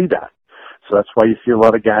to pay that. So that's why you see a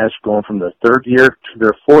lot of guys going from their third year to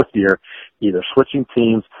their fourth year, either switching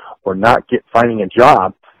teams or not finding a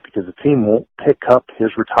job because the team won't pick up his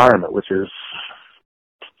retirement, which is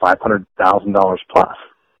 $500,000 plus.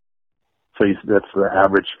 So that's the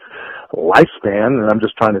average lifespan, and I'm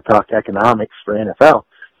just trying to talk economics for NFL.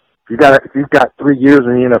 If you've got 3 years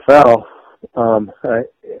in the NFL,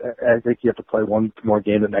 I think you have to play one more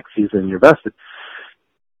game the next season and you're vested.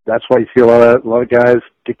 That's why you see a lot of guys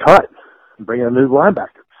get cut and bring in a new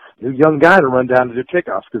linebacker, new young guy to run down to do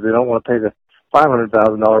kickoffs because they don't want to pay the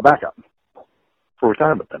 $500,000 backup for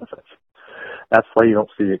retirement benefits. That's why you don't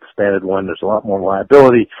see the expanded one. There's a lot more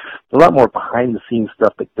liability, a lot more behind-the-scenes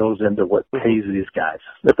stuff that goes into what pays these guys,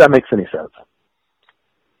 if that makes any sense.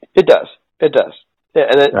 It does. It does. Yeah,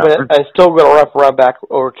 but I'm still going to run back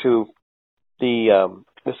over to the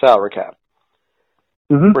salary cap.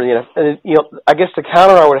 Mm-hmm. And I guess the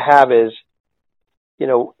counter I would have is,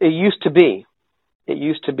 it used to be in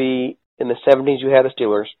the 70s you had the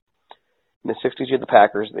Steelers, in the 60s you had the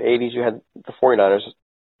Packers, in the 80s you had the 49ers,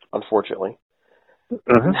 unfortunately.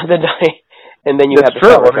 Mm-hmm. And then you had the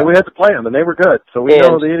true. salary cap. We had to play them, and they were good. So we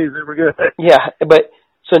know in the 80s they were good. Yeah, but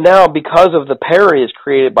so now because of the parity is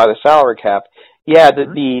created by the salary cap,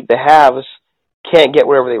 the haves can't get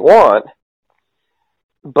whatever they want,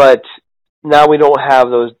 but now we don't have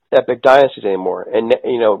those epic dynasties anymore. And,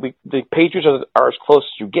 the Patriots are as close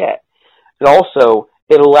as you get. And also,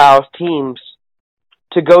 it allows teams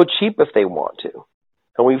to go cheap if they want to.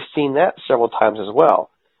 And we've seen that several times as well.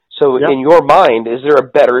 So in your mind, is there a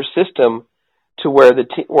better system to where the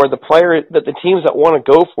teams that want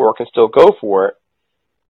to go for it can still go for it,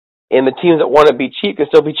 and the teams that want to be cheap can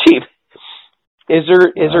still be cheap? Is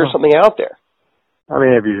there something out there? I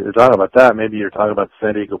mean, if you're talking about that, maybe you're talking about the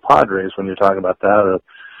San Diego Padres when you're talking about that, or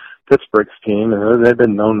Pittsburgh's team, and they've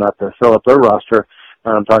been known not to fill up their roster.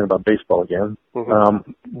 I'm talking about baseball again,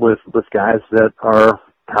 with guys that are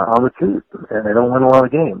on the cheap, and they don't win a lot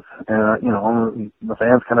of games. And, the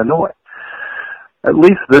fans kind of know it. At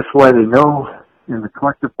least this way they know in the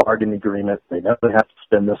collective bargaining agreement, they know they have to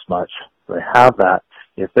spend this much. They have that.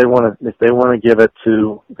 If they want to give it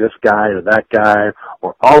to this guy or that guy,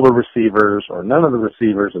 or all the receivers, or none of the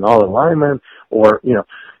receivers and all the linemen, or,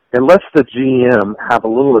 it lets the GM have a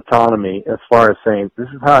little autonomy as far as saying, this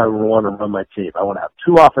is how I want to run my team. I want to have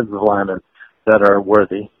 2 offensive linemen that are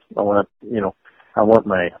worthy.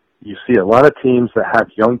 You see a lot of teams that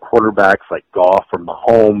have young quarterbacks like Goff or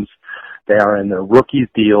Mahomes. They are in their rookie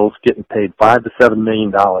deals getting paid $5 to $7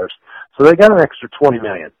 million. So they got an extra $20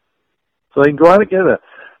 million. So they can go out and get a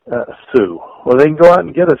Sue, or they can go out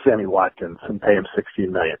and get a Sammy Watkins and pay him $16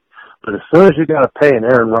 million. But as soon as you got to pay an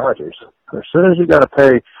Aaron Rodgers, or as soon as you got to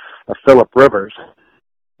pay a Phillip Rivers,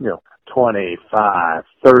 25,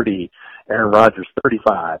 30, Aaron Rodgers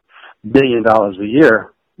 $35 million a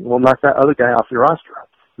year, we'll knock that other guy off your roster. I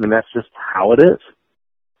mean, that's just how it is.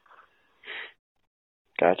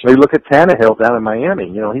 Gotcha. You look at Tannehill down in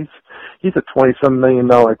Miami. He's a $20-some million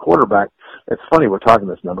quarterback. It's funny we're talking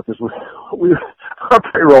this number because we our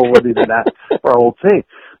payroll wasn't even that for our whole team.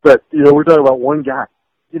 But we're talking about one guy.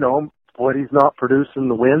 But he's not producing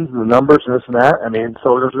the wins and the numbers and this and that. I mean,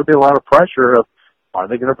 so there's going to be a lot of pressure of, are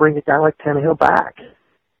they going to bring a guy like Tannehill back?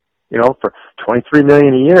 For $23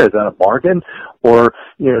 million a year, is that a bargain? Or,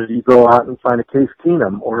 do you go out and find a Case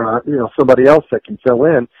Keenum or, somebody else that can fill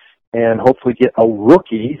in and hopefully get a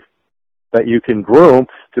rookie that you can groom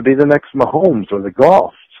to be the next Mahomes or the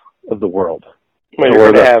Goffs of the world? Well,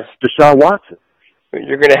 you're going to have Deshaun Watson.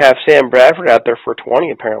 You're going to have Sam Bradford out there for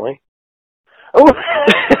 20, apparently. Oh,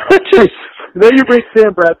 then you bring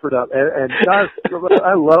Sam Bradford up, and guys,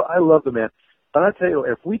 I love the man. But I tell you,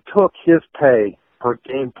 if we took his pay per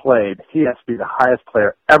game played, he has to be the highest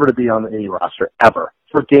player ever to be on any roster ever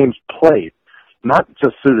for games played, not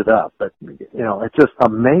just suited up. But it's just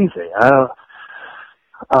amazing.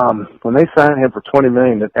 When they signed him for $20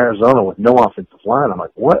 million in Arizona with no offensive line, I'm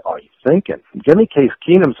like, what are you thinking? Give me Case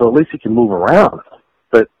Keenum so at least he can move around.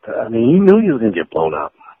 But I mean, you knew he was going to get blown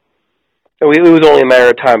up. It was only a matter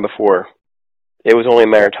of time before. It was only a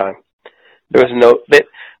matter of time. There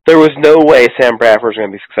was no way Sam Bradford was going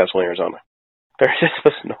to be successful in Arizona. There just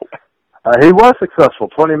was no way. He was successful.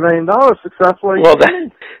 $20 million successful. Well,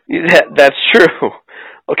 that's true.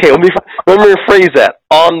 Okay, let me rephrase that.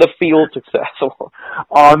 On the field successful.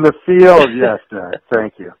 On the field, yes, Jack.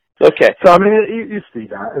 Thank you. Okay. So, I mean, you see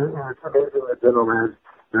that. It's amazing that general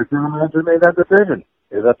manager made that decision.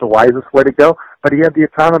 Is that the wisest way to go? But he had the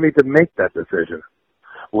autonomy to make that decision.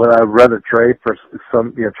 Would I rather trade for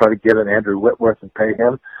some, try to get an Andrew Whitworth and pay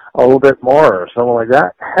him a little bit more or someone like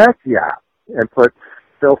that? Heck yeah. And put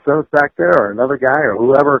Phil Sims back there or another guy or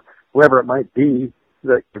whoever it might be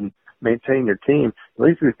that can maintain your team. At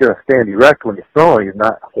least he's going to stand erect when he's throwing and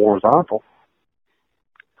not horizontal.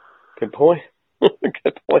 Good point.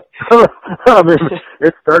 Good point. I mean,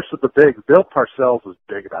 it starts with the big. Bill Parcells was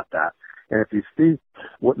big about that. And if you see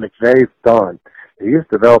what McVay's done, he has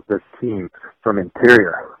developed this team from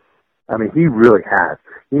interior. I mean, he really has.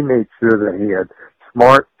 He made sure that he had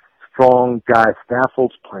smart, strong guys.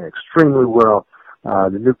 Staffel's playing extremely well.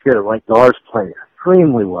 The new kid at right guard's playing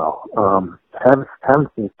extremely well.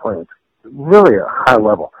 Hamilton's playing really a high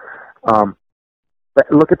level. But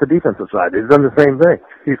look at the defensive side. He's done the same thing.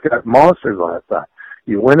 He's got monsters on that side.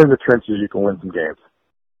 You win in the trenches, you can win some games.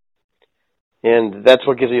 And that's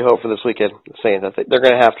what gives you hope for this weekend, saying that they're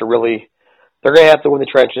going to have to win the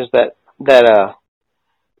trenches. And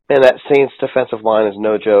that Saints defensive line is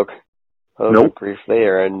no joke. Oh, nope. Grief, they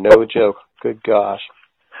are no joke. Good gosh.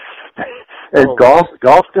 And golf's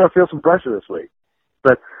going to feel some pressure this week.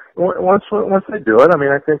 But once they do it, I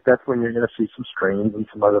mean, I think that's when you're going to see some strains and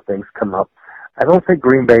some other things come up. I don't think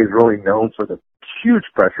Green Bay is really known for the huge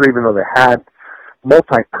pressure, even though they had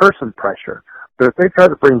multi-person pressure. But if they try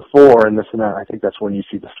to bring 4 and this and that, I think that's when you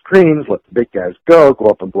see the screens, let the big guys go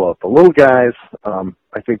up and blow up the little guys.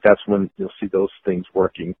 I think that's when you'll see those things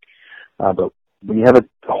working. But when you have a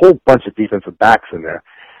whole bunch of defensive backs in there,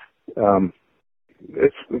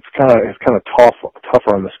 it's kind of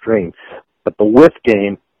tougher on the screen. But the width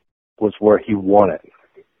game was where he won it.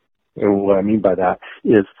 And what I mean by that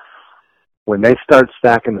is when they started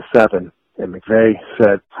stacking the 7, and McVay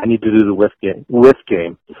said, "I need to do the width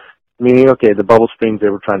game." Meaning, okay, the bubble screens, they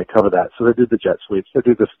were trying to cover that. So they did the jet sweeps. They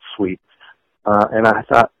did the sweep. And I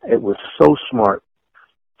thought it was so smart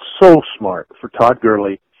for Todd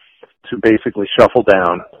Gurley to basically shuffle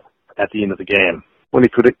down at the end of the game when he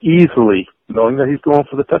could have easily, knowing that he's going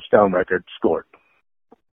for the touchdown record, scored.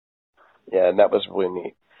 Yeah, and that was really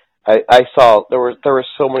neat. I saw there were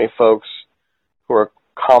so many folks who are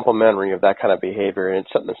complimentary of that kind of behavior, and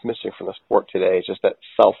it's something that's missing from the sport today. It's just that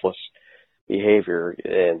selfless behavior,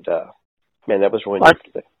 and man, that was really neat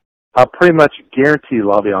today. I'll pretty much guarantee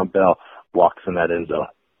Le'Veon Bell walks in that end zone.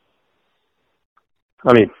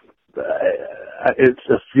 I mean, it's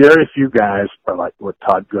a very few guys are like what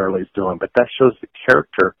Todd Gurley's doing, but that shows the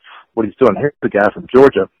character, what he's doing. Here's the guy from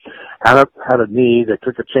Georgia, had a knee, they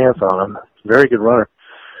took a chance on him, very good runner,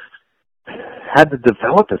 had to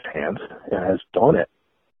develop his hands, and has done it.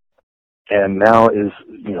 And now is,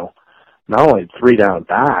 not only 3 down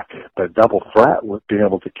back, but double threat with being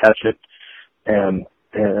able to catch it and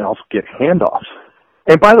also get handoffs.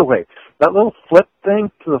 And by the way, that little flip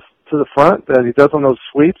thing to the front that he does on those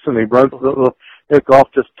sweeps, and he runs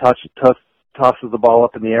Goff just tosses the ball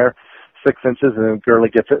up in the air 6 inches, and then Gurley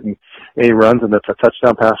gets it, and he runs, and it's a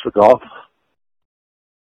touchdown pass for Goff.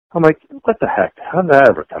 I'm like, what the heck? How did that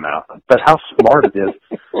ever come out? But how smart it is.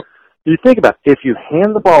 You think about it, if you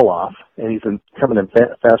hand the ball off, and he's coming in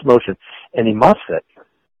fast motion, and he muffs it,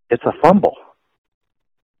 it's a fumble,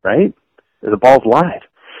 right? The ball's live.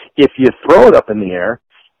 If you throw it up in the air,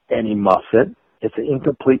 and he muffs it, it's an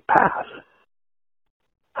incomplete pass.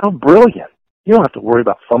 How brilliant. You don't have to worry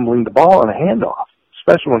about fumbling the ball on a handoff,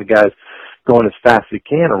 especially when the guy's going as fast as he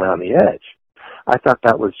can around the edge. I thought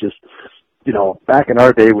that was just, back in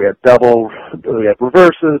our day, we had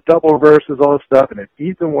reverses, double reverses, all this stuff, and if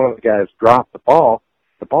even one of the guys dropped the ball's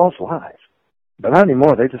live. But not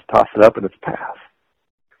anymore. They just toss it up and it's pass.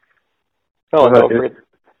 Oh, and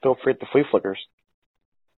don't forget the flea flickers.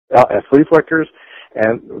 Flea flickers,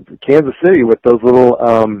 and Kansas City with those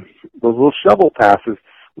little shovel passes.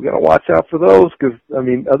 We got to watch out for those because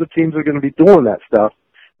other teams are going to be doing that stuff.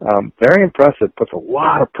 Very impressive. Puts a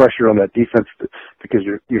lot of pressure on that defense because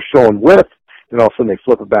you're showing width, and all of a sudden they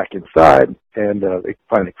flip it back inside and they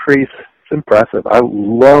find a crease. It's impressive. I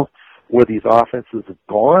love where these offenses have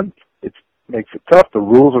gone. It makes it tough. The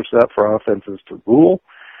rules are set for offenses to rule,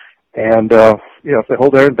 and if they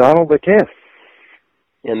hold Aaron Donald, they can.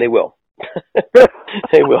 And they will.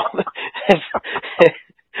 They will.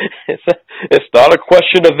 It's not a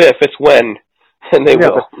question of if, it's when. And they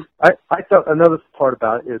will. I thought another part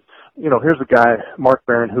about it is, here's a guy, Mark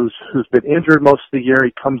Barron, who's been injured most of the year.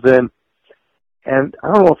 He comes in, and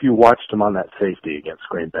I don't know if you watched him on that safety against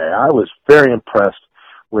Green Bay. I was very impressed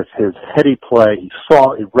with his heady play. He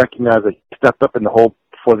recognized that he stepped up in the hole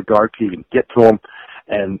before the guard could even get to him,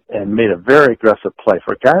 and made a very aggressive play.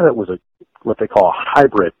 For a guy that was what they call a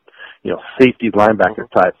hybrid, safety linebacker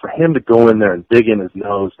type, for him to go in there and dig in his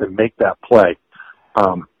nose and make that play,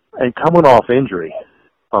 and coming off injury,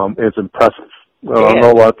 is impressive. Well, I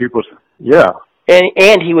know a lot of people. Yeah,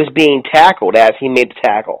 and he was being tackled as he made the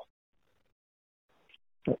tackle.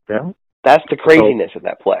 Yeah, that's the craziness of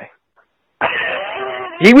that play.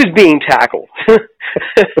 He was being tackled.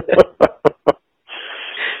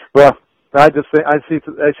 Well, I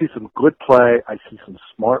see some good play. I see some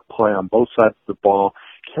smart play on both sides of the ball.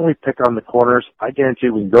 can we pick on the corners? I guarantee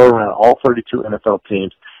we can go around all 32 NFL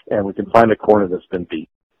teams and we can find a corner that's been beat.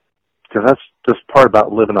 Because that's just part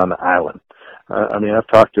about living on the island. I mean, I've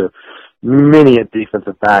talked to many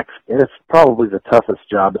defensive backs, and it's probably the toughest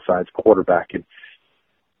job besides quarterbacking.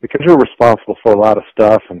 Because you're responsible for a lot of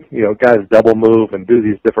stuff, and, guys double move and do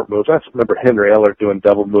these different moves. I remember Henry Eller doing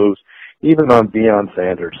double moves, even on Deion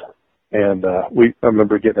Sanders. And I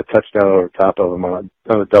remember getting a touchdown over top of him on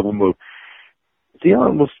a double move.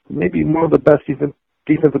 Deion was maybe one of the best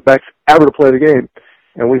defensive backs ever to play the game,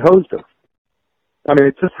 and we hosed him. I mean,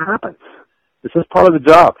 it just happens. It's just part of the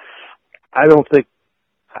job. I don't think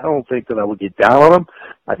that I would get down on them.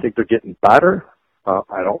 I think they're getting better.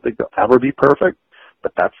 I don't think they'll ever be perfect,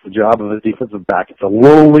 but that's the job of a defensive back. It's a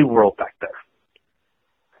lonely world back there.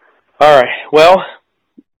 All right. Well,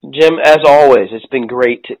 Jim, as always, it's been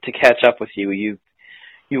great to catch up with you.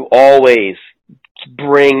 You always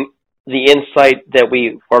bring the insight that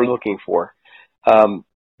we are looking for.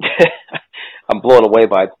 I'm blown away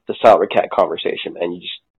by the salary cap conversation, and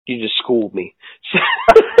you just schooled me.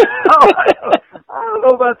 I don't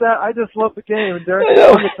know about that. I just love the game, and Derek, I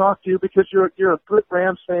want to talk to you because you're a good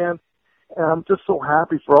Rams fan, and I'm just so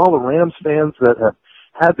happy for all the Rams fans that have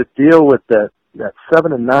had to deal with that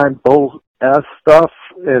 7-9 Bulls stuff,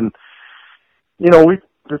 and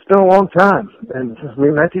it's been a long time, and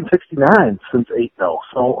 1969 since 8-0.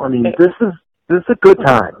 So I mean, this is a good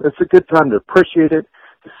time. It's a good time to appreciate it,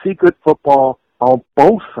 to see good football on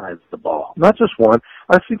both sides of the ball, not just one.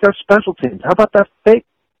 I think our special teams. How about that fake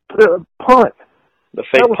punt? The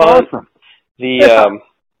fake that was punt. Awesome. The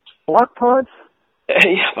block punts.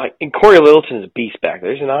 Yeah, and Corey Littleton is a beast back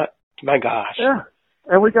there, is he not? My gosh. Yeah,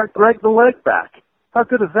 and we got Greg the Leg back. How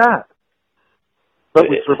good is that? But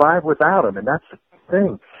we survive without him, and that's the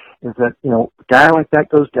thing. Is that a guy like that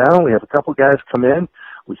goes down. We have a couple guys come in.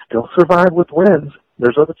 We still survive with wins.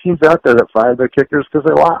 There's other teams out there that fired their kickers because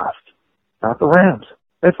they lost. Not the Rams.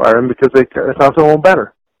 They fired them because they found someone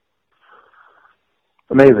better.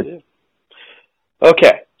 Amazing.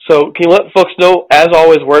 Okay, so can you let folks know, as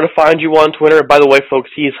always, where to find you on Twitter? By the way, folks,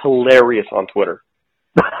 he is hilarious on Twitter.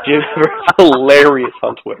 Jim is hilarious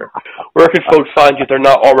on Twitter. Where can folks find you if they're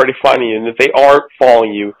not already finding you? And if they aren't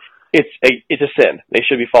following you, it's a sin. They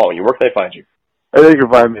should be following you. Where can they find you? I think you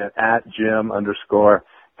can find me at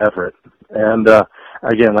Jim_Everett. And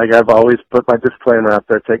again, like I've always put my disclaimer out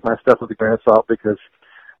there, take my stuff with a grain of salt because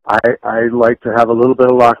I like to have a little bit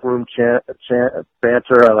of locker room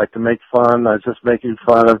banter. I like to make fun. I was just making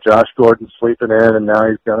fun of Josh Gordon sleeping in, and now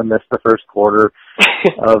he's going to miss the first quarter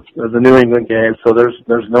of the New England game. So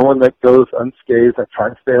there's no one that goes unscathed. I try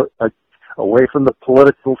to stay away from the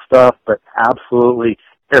political stuff, but absolutely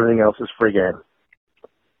everything else is free game.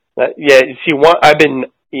 Yeah, you see, I've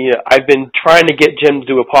been trying to get Jim to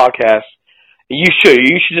do a podcast. You should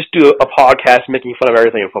just do a podcast making fun of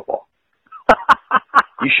everything in football.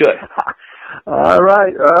 You should. All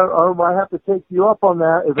right. I might have to take you up on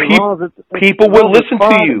that. People will listen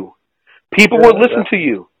to you. People will listen to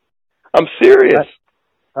you. I'm serious.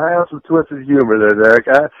 I have some twisted humor there, Derek.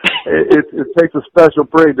 It takes a special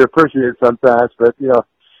breed to appreciate it sometimes, but,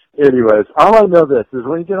 anyways, all I know this is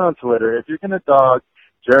when you get on Twitter, if you're going to dog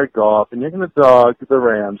Jared Goff and you're going to dog the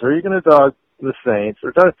Rams or you're going to dog the Saints,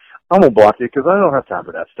 I'm going to block you because I don't have time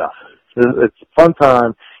for that stuff. It's a fun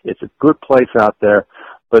time. It's a good place out there.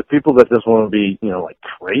 But people that just want to be, like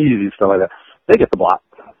crazy stuff like that, they get the block.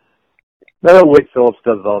 Now, Wade Phillips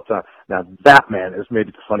does it all the time. Now, that man is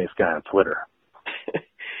maybe the funniest guy on Twitter.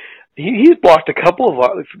 He's blocked there's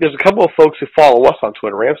a couple of folks who follow us on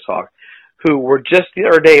Twitter, Rams Talk, who were just the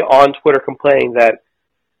other day on Twitter complaining that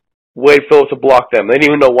Wade Phillips had blocked them. They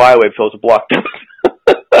didn't even know why Wade Phillips had blocked them.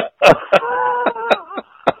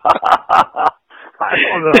 I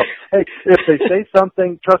don't know. Hey, if they say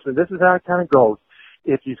something, trust me, this is how it kind of goes.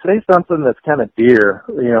 If you say something that's kind of dear,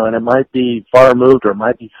 and it might be far removed, or it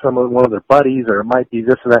might be one of their buddies, or it might be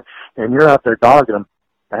this or that, and you're out there dogging them,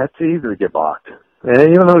 that's easy to get blocked. And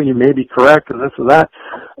even though you may be correct or this or that,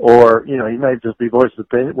 or, you might just be voicing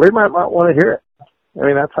opinion, we might not want to hear it. I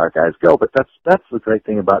mean, that's how guys go, but that's the great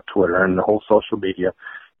thing about Twitter and the whole social media.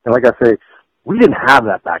 And like I say, we didn't have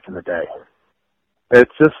that back in the day.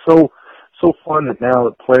 It's just so fun that now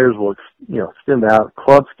the players will, extend out,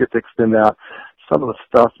 clubs get to extend out. Some of the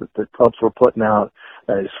stuff that the clubs were putting out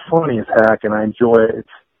is funny as heck, and I enjoy it. It's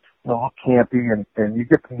a little campy, and you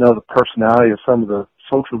get to know the personality of some of the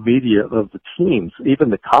social media of the teams, even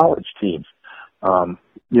the college teams, and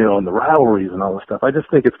the rivalries and all this stuff. I just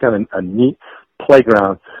think it's kind of a neat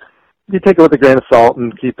playground. You take it with a grain of salt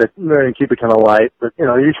and keep it kind of light, but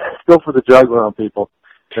you go for the juggler on people.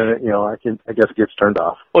 And I guess it gets turned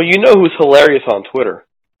off. Well, who's hilarious on Twitter?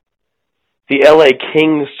 the LA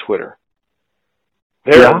Kings Twitter.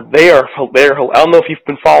 They are. I don't know if you've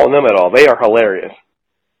been following them at all. They are hilarious.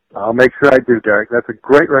 I'll make sure I do, Derek. That's a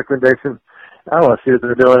great recommendation. I don't want to see what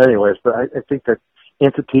they're doing anyways, but I think that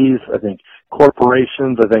entities, I think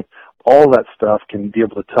corporations, I think all that stuff can be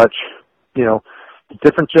able to touch,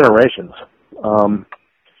 different generations,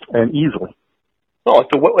 and easily. Oh,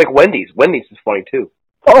 like Wendy's. Wendy's is funny too.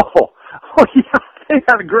 Oh yeah, they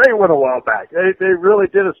had a great one a while back. They really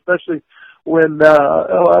did, especially when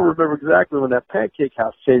I remember exactly when that Pancake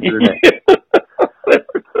House changed their name.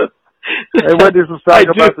 And Wendy's was talking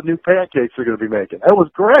about the new pancakes they're going to be making. That was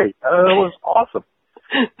great. That was awesome.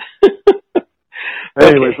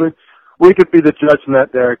 Anyways, we could be the judge in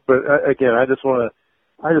that, Derek. But again, I just want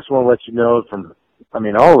to let you know from,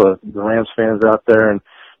 all the Rams fans out there, and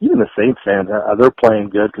even the Saints fans, they're playing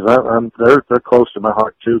good because they're close to my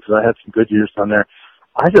heart too. Because I had some good years down there.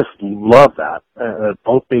 I just love that.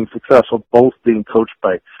 Both being successful, both being coached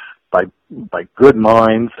by good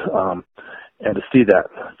minds. And to see that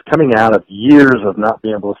coming out of years of not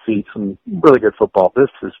being able to see some really good football,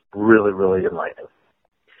 this is really, really enlightening.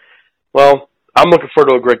 Well, I'm looking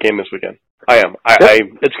forward to a great game this weekend. I am. I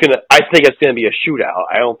think it's gonna be a shootout.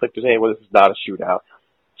 I don't think there's any way this is not a shootout.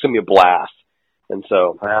 It's gonna be a blast. And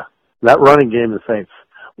so that running game of the Saints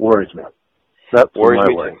worries me. That worries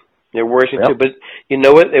me too. It worries me too. But you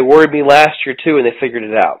know what? It worried me last year too, and they figured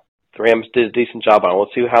it out. The Rams did a decent job on it.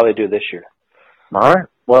 Let's see how they do this year. All right.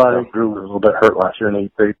 Well, I think Drew was a little bit hurt last year, and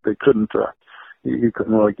they couldn't. He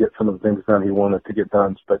couldn't really get some of the things done he wanted to get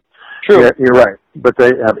done. But true, yeah, you're right. But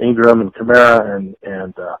they have Ingram and Kamara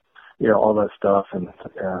and all that stuff, and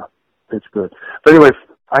it's good. But anyways,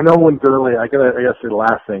 I know when Gurley, I gotta say the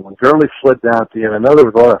last thing, when Gurley slid down at the end, I know there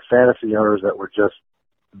was a lot of fantasy owners that were just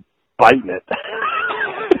biting it.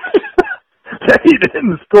 That he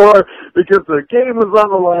didn't score because the game was on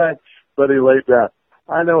the line, but he laid down.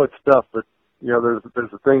 I know it's tough, but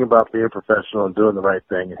there's a thing about being professional and doing the right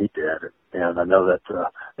thing, and he did. And I know that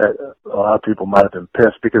a lot of people might have been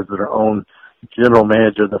pissed because their own general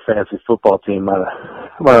manager of the fantasy football team might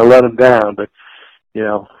have let him down. But you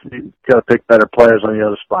got to pick better players on the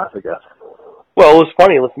other spots, I guess. Well, it was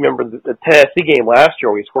funny. Let's remember the Tennessee game last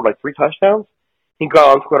year where he scored like 3 touchdowns. He got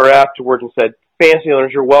on Twitter afterwards and said, "Fantasy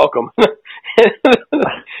owners, you're welcome."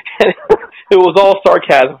 It was all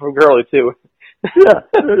sarcasm from Gurley too. Yeah.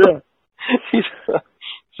 He's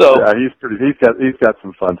got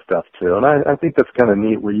some fun stuff too, and I think that's kind of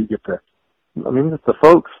neat where you get to, it's the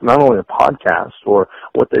folks, not only a podcast or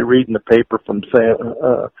what they read in the paper from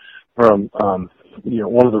one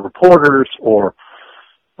of the reporters or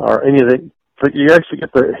anything, but you actually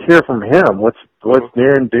get to hear from him what's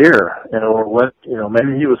near and dear, or what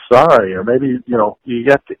maybe he was sorry, or maybe you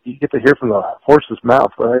get to hear from the horse's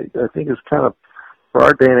mouth. But I think it's kind of, for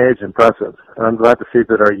our day and age, impressive. And I'm glad to see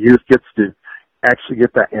that our youth gets to actually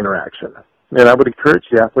get that interaction. And I would encourage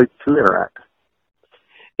the athletes to interact.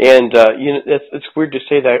 And, it's weird to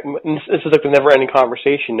say that. This is like a never-ending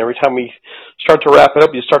conversation. Every time we start to wrap it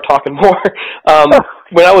up, you start talking more.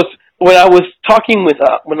 When I was talking with,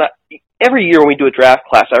 every year when we do a draft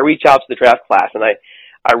class, I reach out to the draft class and I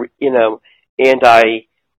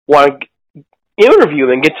want to interview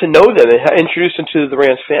them and get to know them and introduce them to the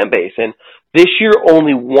Rams fan base. And this year,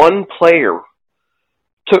 only one player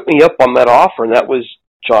took me up on that offer, and that was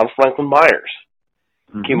John Franklin Myers.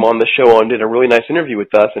 Mm-hmm. Came on the show and did a really nice interview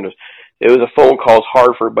with us, and it was a phone call. It's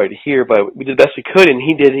hard for everybody to hear, but we did the best we could, and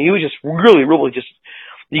he did. He was just really, really just,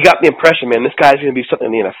 you got the impression, man, this guy's going to be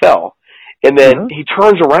something in the NFL. And then he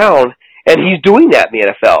turns around, and he's doing that in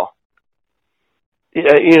the NFL.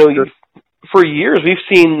 For years, we've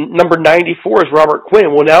seen number 94 as Robert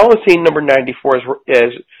Quinn. Well, now we're seeing number 94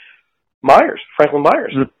 as Myers, Franklin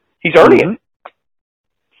Myers. He's earning it.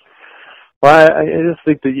 Well, I just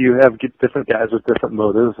think that you have different guys with different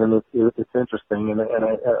motives, and it's interesting. And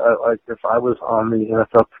I if I was on the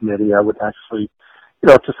NFL committee, I would actually,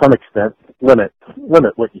 to some extent, limit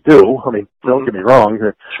what you do. Don't get me wrong,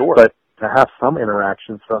 sure, but to have some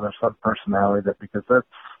interaction, so there's some personality because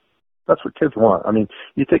that's what kids want.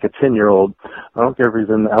 You take a 10-year-old, I don't care if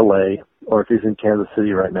he's in LA or if he's in Kansas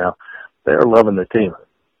City right now, they're loving their team.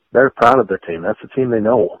 They're proud of their team. That's the team they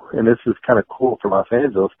know. And this is kind of cool for Los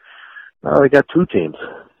Angeles. Now they got 2 teams.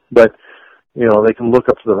 But, they can look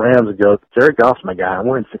up to the Rams and go, Jared Goff's my guy. I'm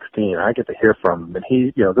wearing 16. I get to hear from him. And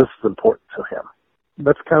he, this is important to him.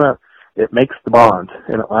 That's kind of, it makes the bond,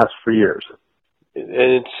 and it lasts for years.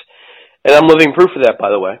 And I'm living proof of that, by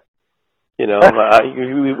the way.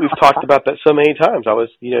 We've talked about that so many times. I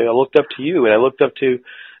looked up to you, and I looked up to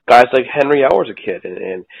guys like Henry Hour as a kid,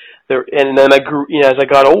 and then I grew. As I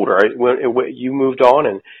got older, you moved on,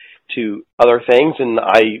 and to other things, and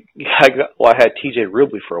I had TJ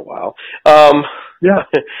Rubley for a while. Yeah.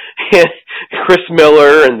 Chris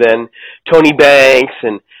Miller, and then Tony Banks,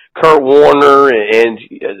 and Kurt Warner, and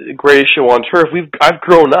the greatest show on turf. I've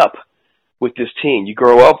grown up with this team. You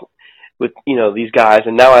grow up with these guys,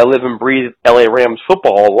 and now I live and breathe LA Rams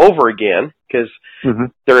football all over again because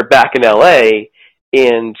they're back in LA,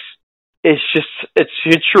 and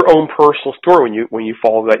it's your own personal story when you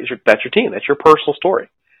follow that. That's your team. That's your personal story.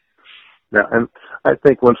 Yeah, and I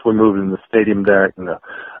think once we move in the stadium deck and the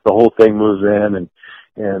whole thing moves in, and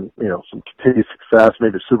some continued success,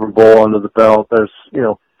 maybe Super Bowl under the belt, this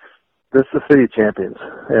is the city of champions.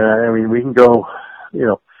 And I mean, we can go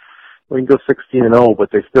 16-0,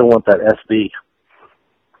 but they still want that SB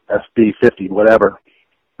 50, whatever.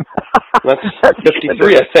 That's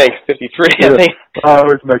 53, I think. 53, I think. I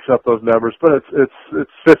always mix up those numbers, but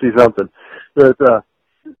it's 50 something. But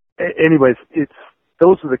anyways,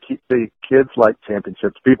 those are the kids like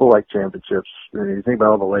championships. People like championships. You think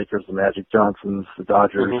about all the Lakers, the Magic Johnsons, the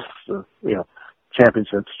Dodgers.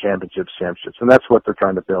 Championships, and that's what they're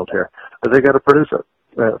trying to build here. But they got to produce it.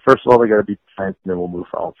 First of all, they got to be fans, and then we'll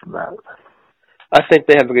move on from that. I think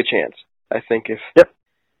they have a good chance. I think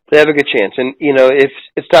they have a good chance, and if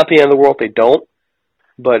it's not the end of the world, they don't.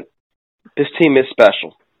 But this team is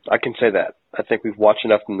special. I can say that. I think we've watched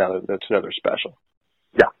enough of them now that's another special.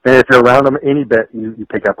 Yeah, and if you're around them any bit, you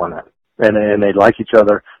pick up on that, and they like each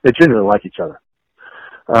other. They genuinely like each other.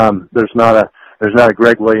 There's not a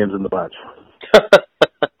Greg Williams in the bunch. I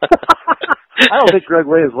don't think Greg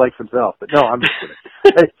Williams likes himself, but no, I'm just kidding.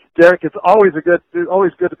 Hey, Derek, it's always good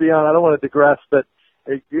to be on. I don't want to digress, but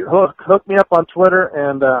hook me up on Twitter,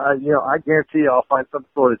 and I guarantee you I'll find some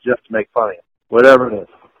sort of gif to make fun of you, whatever it is.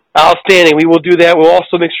 Outstanding. We will do that. We'll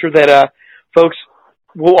also make sure that folks,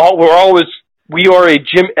 we are a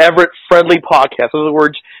Jim Everett friendly podcast. In other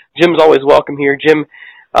words, Jim's always welcome here. Jim,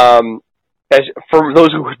 as for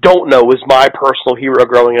those who don't know, was my personal hero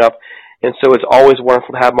growing up. And so it's always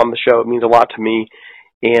wonderful to have him on the show. It means a lot to me.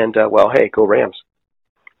 And, hey, go Rams.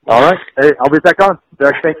 All right. Hey, I'll be back on.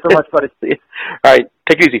 Derek, thanks so much, buddy. All right.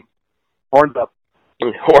 Take it easy. Horns up.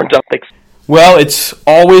 Horns up. Thanks. Well, it's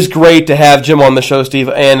always great to have Jim on the show, Steve.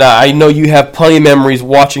 And I know you have plenty of memories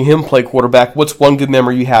watching him play quarterback. What's one good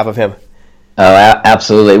memory you have of him? Oh,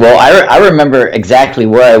 absolutely. Well, I remember exactly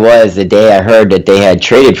where I was the day I heard that they had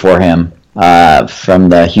traded for him. From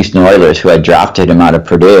the Houston Oilers, who had drafted him out of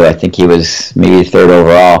Purdue. I think he was maybe third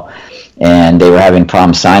overall, and they were having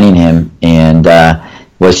problems signing him, and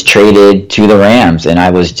was traded to the Rams, and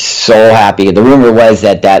I was so happy. The rumor was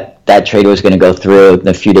that trade was going to go through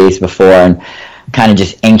a few days before, and kind of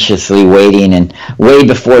just anxiously waiting, and way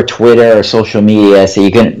before Twitter or social media, so you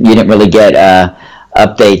didn't really get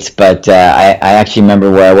updates, but I actually remember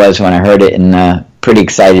where I was when I heard it, and pretty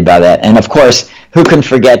excited about that. And of course, who can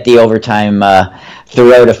forget the overtime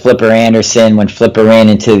throw to Flipper Anderson when Flipper ran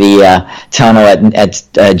into the tunnel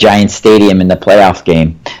at Giants Stadium in the playoff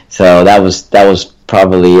game. So that was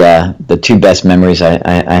probably the two best memories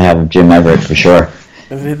I have of Jim Everett for sure.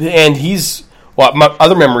 And my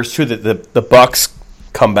other memories too, that the Bucs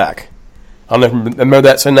come back. I remember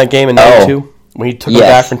that Sunday night game in '92 when he took it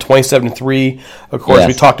back from 27-3. Of course,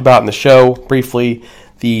 we talked about in the show briefly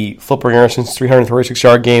the Flipper Anderson's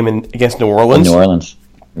 336-yard game against New Orleans. New Orleans,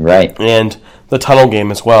 right. And the tunnel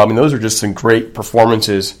game as well. I mean, those are just some great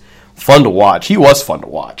performances. Fun to watch. He was fun to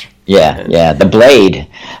watch. Yeah. The Blade,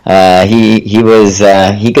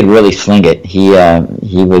 he could really sling it. He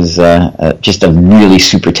was just a really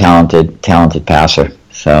super talented passer.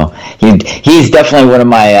 So he's definitely one of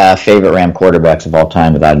my favorite Ram quarterbacks of all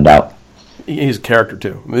time, without a doubt. He's a character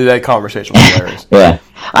too. That conversation was hilarious. Yeah,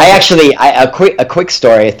 a quick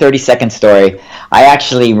story, a 30-second story. I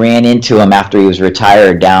actually ran into him after he was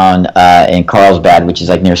retired down in Carlsbad, which is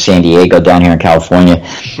like near San Diego, down here in California.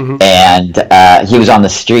 Mm-hmm. And he was on the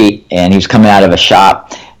street, and he was coming out of a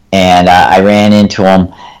shop, and I ran into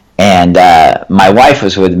him, and my wife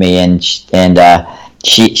was with me, and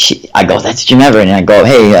I go, "That's Jim Everett," and I go,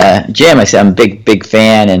 "Hey, Jim," I said, "I'm a big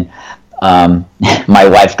fan," and my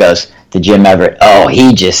wife goes to Jim Everett, "Oh,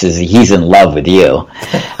 he's in love with you,"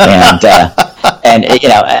 and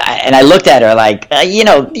and I looked at her like, you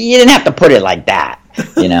didn't have to put it like that,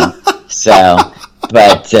 So,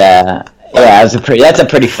 but that's a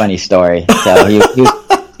pretty funny story. So he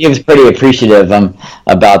was pretty appreciative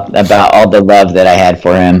about all the love that I had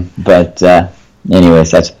for him. But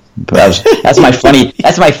anyways, that's my funny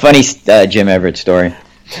Jim Everett story.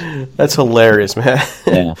 That's hilarious, man.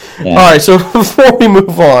 Yeah. All right, so before we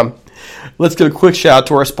move on, let's give a quick shout out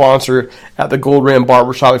to our sponsor at the Gold Ram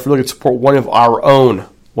Barbershop. If you're looking to support one of our own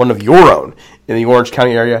one of your own in the Orange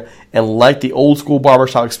County area, and like the old school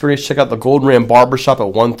barbershop experience, check out the Golden Ram Barbershop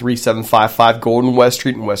at 13755 Golden West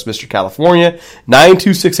Street in Westminster, California.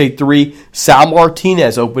 92683. Sal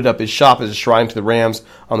Martinez opened up his shop as a shrine to the Rams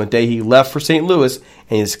on the day he left for St. Louis,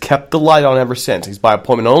 and he's kept the light on ever since. He's by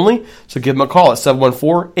appointment only, so give him a call at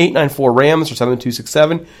 714-894-RAMS or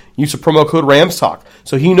 7267. Use the promo code RAMSTALK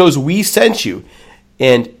so he knows we sent you,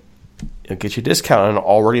 and it'll get you a discount on an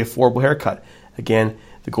already affordable haircut. Again,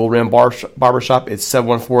 the Gold Ram Barbershop, it's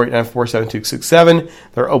 714-894-7267.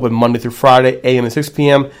 They're open Monday through Friday, 8 a.m. to 6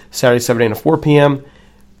 p.m., Saturday, 7 a.m. to 4 p.m.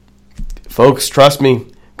 Folks, trust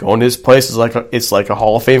me, going to this place is like a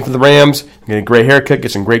Hall of Fame for the Rams. Get a great haircut,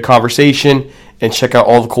 get some great conversation, and check out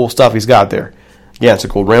all the cool stuff he's got there. Yeah, it's a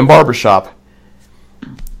Gold Ram Barbershop.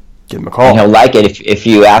 Give him a call. And he'll like it if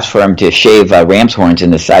you ask for him to shave ram's horns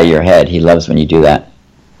in the side of your head. He loves when you do that.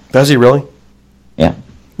 Does he really? Yeah.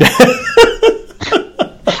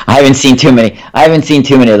 I haven't seen too many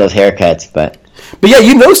of those haircuts, but yeah,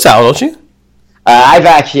 you know Sal, don't you?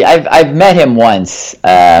 I've met him once,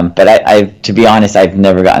 but I to be honest, I've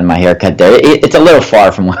never gotten my haircut there. It's a little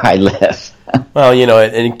far from where I live. Well, you know,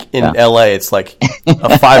 in LA, it's like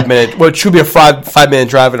a 5 minute. Well, it should be a 5 minute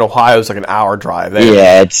drive. In Ohio, it's like an hour drive. There.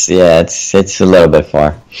 Yeah, it's a little bit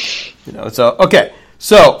far. You know, so okay,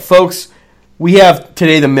 so folks, we have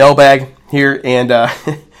today the mailbag here, and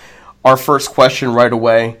our first question right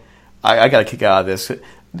away. I got to kick out of this.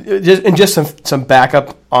 Just some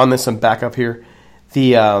backup on this, some backup here.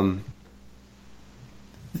 The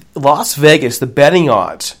Las Vegas, the betting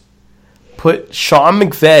odds, put Sean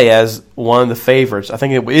McVay as one of the favorites. I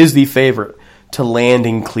think it is the favorite to land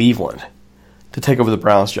in Cleveland to take over the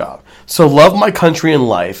Browns job. So Love My Country and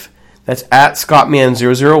Life, that's at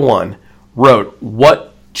Scottman001, wrote,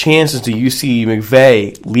 what chances do you see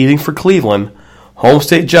McVay leaving for Cleveland? Home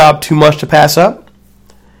state job too much to pass up?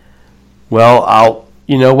 Well,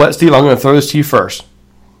 you know what, Steve? I'm going to throw this to you first.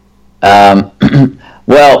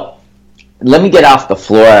 Well, let me get off the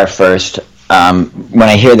floor first when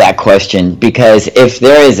I hear that question, because if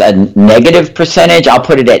there is a negative percentage, I'll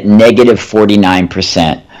put it at negative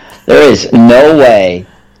 49%. There is no way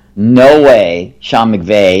Sean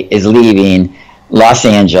McVay is leaving Los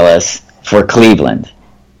Angeles for Cleveland.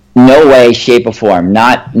 No way, shape, or form.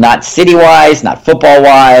 Not city-wise, not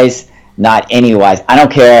football-wise, not any-wise. I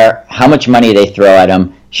don't care how much money they throw at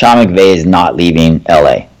him. Sean McVay is not leaving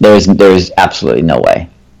L.A. There's absolutely no way.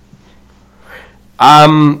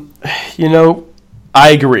 You know,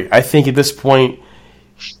 I agree. I think at this point,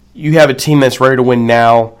 you have a team that's ready to win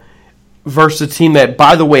now versus a team that,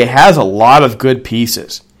 by the way, has a lot of good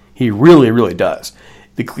pieces. He really, really does.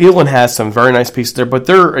 The Cleveland has some very nice pieces there, but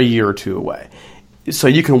they're a year or two away. So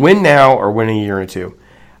you can win now or win a year or two.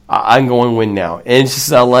 I'm going win now. And it's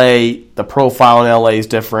just L.A. The profile in L.A. is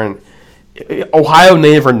different. Ohio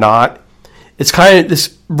native or not, it's kind of, this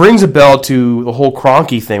brings a bell to the whole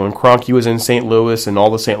Kroenke thing. When Kroenke was in St. Louis and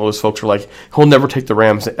all the St. Louis folks were like, he'll never take the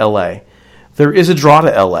Rams to L.A. There is a draw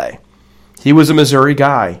to L.A. He was a Missouri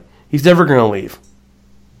guy. He's never going to leave.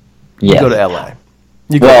 You go to L.A.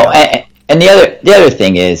 And the other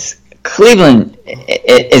thing is, Cleveland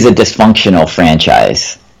is a dysfunctional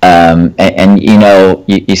franchise. And you know,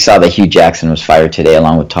 you saw that Hugh Jackson was fired today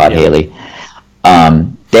along with Todd Haley.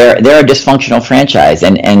 They're a dysfunctional franchise,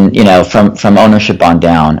 and you know, from ownership on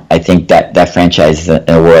down, I think that franchise is in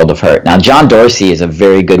a world of hurt. Now, John Dorsey is a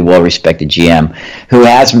very good, well-respected GM who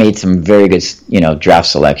has made some very good, you know, draft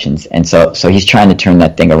selections, and so he's trying to turn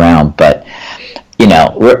that thing around. But you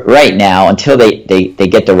know, right now, until they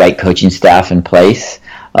get the right coaching staff in place,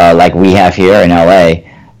 like we have here in LA,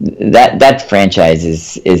 that franchise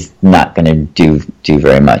is not going to do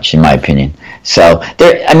very much, in my opinion. So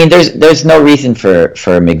there's no reason for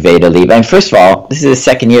McVay to leave. And first of all, this is his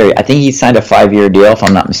second year. I think he signed a 5-year deal, if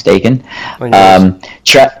I'm not mistaken.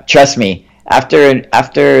 Trust me,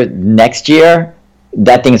 after next year,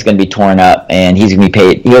 that thing is going to be torn up, and he's going to be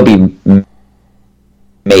paid. He'll be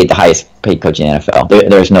made the highest paid coach in the NFL.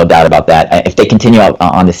 There's no doubt about that. If they continue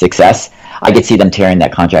on the success, I could see them tearing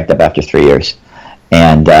that contract up after 3 years.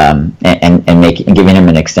 And giving him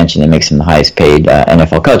an extension that makes him the highest paid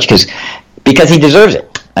NFL coach because he deserves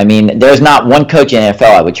it. I mean, there's not one coach in the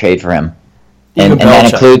NFL I would trade for him, and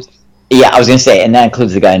that includes. Yeah, I was going to say, and that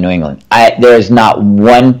includes the guy in New England. There is not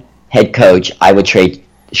one head coach I would trade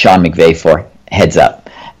Sean McVay for, heads up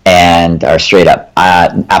or straight up.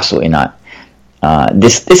 Absolutely not.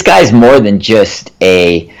 This guy is more than just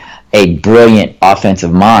a brilliant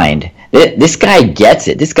offensive mind. This guy gets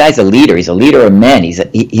it. This guy's a leader. He's a leader of men.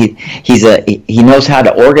 He knows how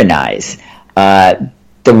to organize.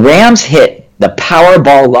 The Rams hit the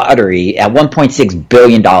Powerball lottery at $1.6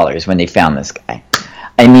 billion when they found this guy.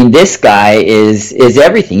 I mean, this guy is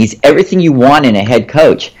everything. He's everything you want in a head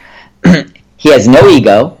coach. He has no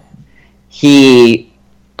ego. He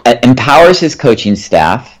empowers his coaching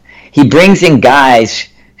staff. He brings in guys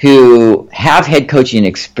who have head coaching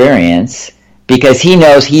experience because he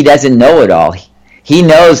knows he doesn't know it all. He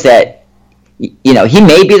knows that, he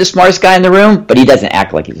may be the smartest guy in the room, but he doesn't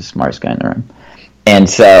act like he's the smartest guy in the room. And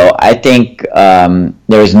so I think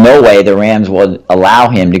there's no way the Rams will allow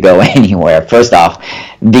him to go anywhere, first off,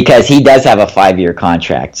 because he does have a 5-year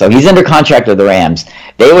contract. So he's under contract with the Rams.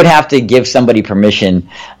 They would have to give somebody permission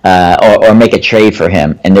or make a trade for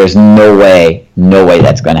him, and there's no way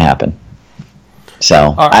that's going to happen.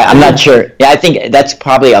 So I'm not sure. Yeah, I think that's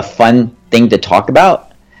probably a fun thing to talk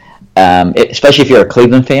about, especially if you're a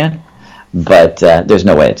Cleveland fan, but there's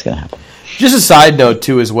no way it's going to happen. Just a side note,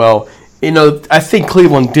 too, as well. I think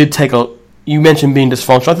Cleveland did take you mentioned being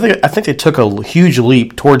dysfunctional. I think they took a huge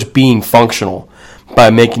leap towards being functional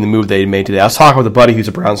by making the move they made today. I was talking with a buddy who's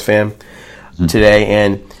a Browns fan today,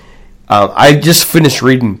 and I just finished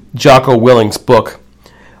reading Jocko Willink's book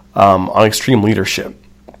on extreme leadership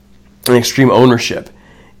and extreme ownership.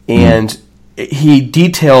 And he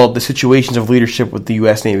detailed the situations of leadership with the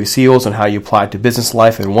U.S. Navy SEALs and how you apply it to business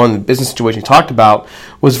life. And one of the business situations he talked about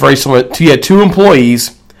was very similar. He had 2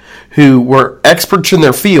 employees who were experts in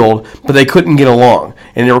their field, but they couldn't get along,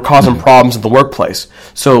 and they were causing problems in the workplace.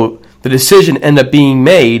 So the decision ended up being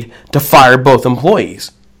made to fire both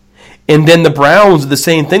employees. And then the Browns did the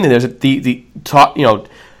same thing. There's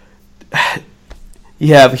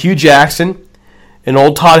you have Hugh Jackson and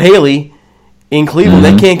old Todd Haley in Cleveland.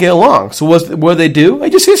 They can't get along. So what do they do? They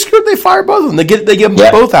just say screw it. They fire both of them. They get them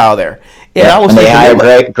both out of there. And they hire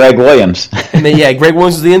Greg Williams. Greg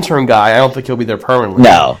Williams is the interim guy. I don't think he'll be there permanently.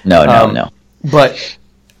 No. But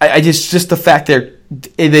I just the fact that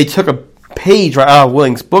they took a page right out of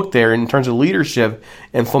Williams' book there in terms of leadership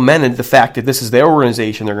and fomented the fact that this is their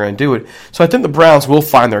organization, they're going to do it. So I think the Browns will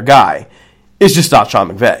find their guy. It's just not Sean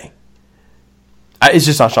McVay. It's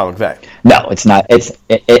just not Sean McVay. No, it's not.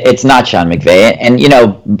 It's not Sean McVay. And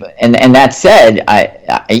that said,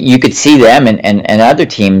 you could see them and other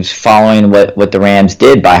teams following what the Rams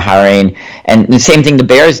did by hiring, and the same thing the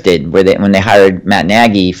Bears did, when they hired Matt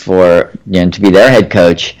Nagy to be their head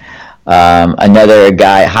coach. Another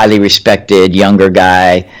guy, highly respected younger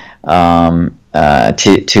guy, to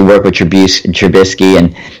work with Trubisky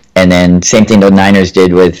and then same thing the Niners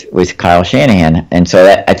did with Kyle Shanahan. And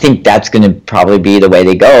so I think that's going to probably be the way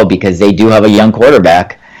they go, because they do have a young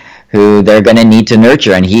quarterback who they're going to need to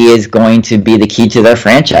nurture, and he is going to be the key to their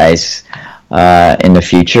franchise in the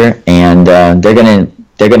future. And they're going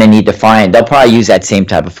to need to find. They'll probably use that same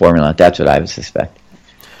type of formula. That's what I would suspect.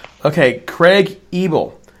 Okay, Craig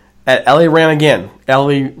Ebel at LA Ram again.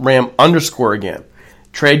 LA Ram _ again.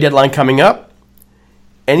 Trade deadline coming up.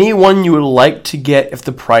 Anyone you would like to get if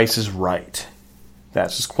the price is right?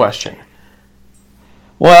 That's his question.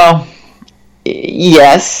 Well,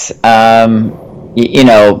 yes. Obviously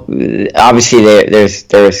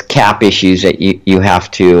there's cap issues that you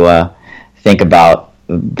have to think about.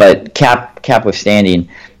 But cap withstanding,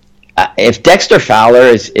 if Dexter Fowler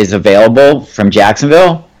is available from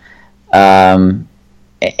Jacksonville, and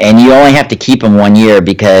you only have to keep him 1 year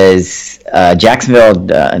because Jacksonville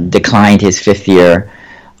declined his 5th year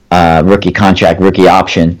rookie contract, rookie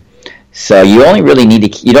option. So you don't really need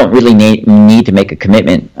to make a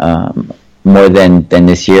commitment more than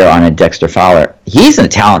this year on a Dexter Fowler. He's a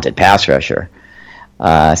talented pass rusher,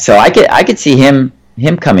 so I could see him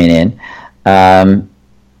coming in.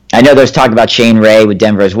 I know there's talk about Shane Ray with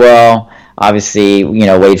Denver as well. Obviously,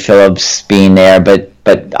 Wade Phillips being there, but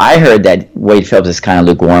I heard that Wade Phillips is kind of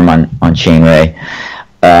lukewarm on Shane Ray.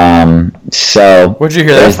 So where'd you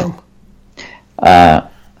hear that from?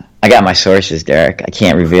 I got my sources, Derek. I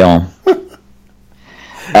can't reveal them.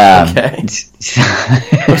 Okay.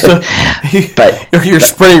 But you're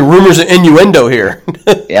spreading rumors and innuendo here.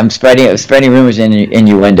 I'm spreading rumors and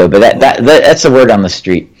innuendo, but that's the word on the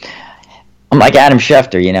street. I'm like Adam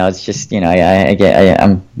Schefter, It's just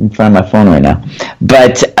I'm in front of my phone right now.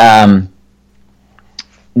 But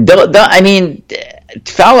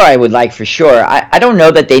Fowler I would like for sure. I don't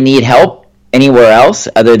know that they need help anywhere else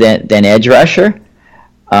other than edge rusher.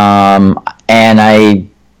 And I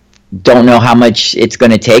don't know how much it's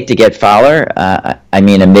going to take to get Fowler. A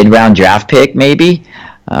mid-round draft pick maybe.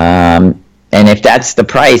 And if that's the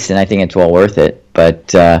price, then I think it's well worth it.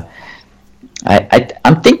 But I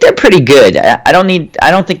think they're pretty good. I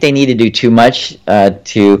don't think they need to do too much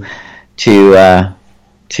to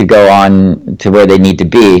to go on to where they need to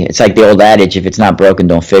be. It's like the old adage: if it's not broken,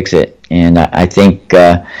 don't fix it. And I think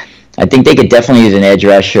they could definitely use an edge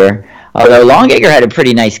rusher. Although Longacre had a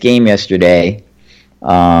pretty nice game yesterday,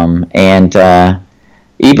 and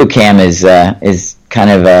Ibukam is kind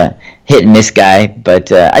of a hit and miss guy,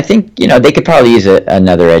 but I think they could probably use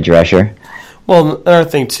another edge rusher. Well, another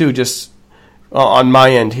thing too, just on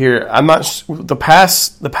my end here, I'm not the pass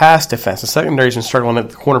defense. The secondary's been struggling at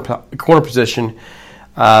the corner position,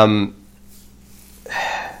 and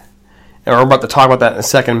we're about to talk about that in a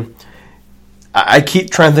second. I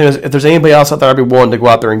keep trying to think if there's anybody else out there I'd be willing to go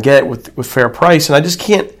out there and get with fair price, and I just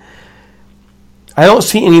can't. I don't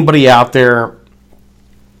see anybody out there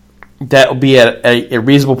that will be at a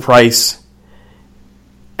reasonable price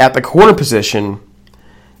at the corner position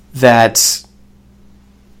that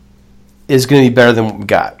is going to be better than what we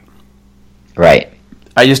got. Right.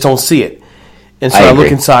 I just don't see it. And so I look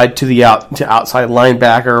inside to outside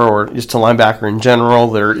linebacker or just to linebacker in general.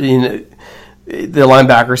 The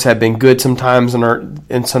linebackers have been good sometimes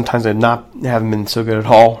and sometimes they haven't been so good at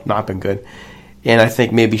all. Not been good. And I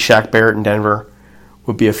think maybe Shaq Barrett in Denver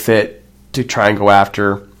would be a fit to try and go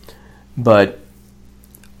after. But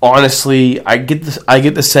honestly, I get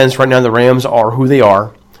the sense right now the Rams are who they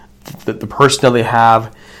are. The personnel they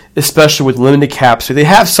have, especially with limited cap space, they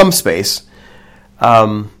have some space,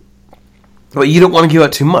 but you don't want to give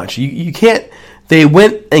out too much. You can't. They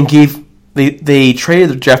went and they traded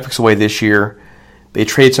the draft picks away this year. They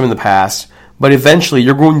traded some in the past, but eventually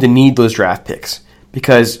you're going to need those draft picks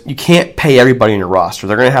because you can't pay everybody in your roster.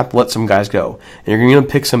 They're going to have to let some guys go, and you're going to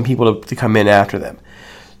pick some people to come in after them.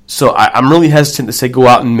 So I'm really hesitant to say go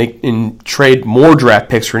out and trade more draft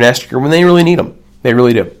picks for next year when they really need them. They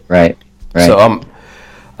really do. Right. So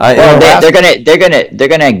they're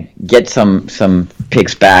gonna get some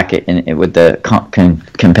picks back with the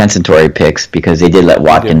compensatory picks because they did let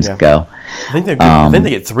Watkins go. I think they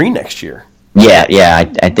get 3 next year. Yeah.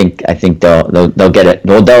 I think they'll get it.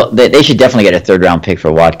 Well, they should definitely get a 3rd round pick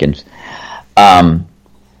for Watkins. But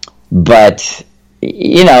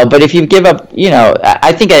if you give up,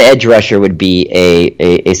 I think an edge rusher would be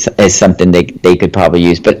a something they could probably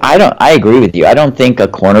use. But I agree with you. I don't think a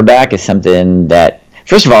cornerback is something that.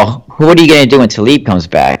 First of all, what are you going to do when Talib comes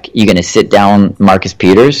back? You going to sit down Marcus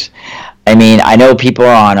Peters? I mean, I know people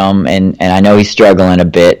are on him, and I know he's struggling a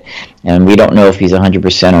bit, and we don't know if he's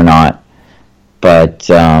 100% or not. But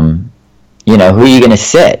who are you going to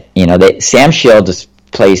sit? Sam Shields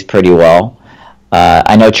plays pretty well.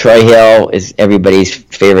 I know Troy Hill is everybody's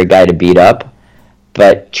favorite guy to beat up,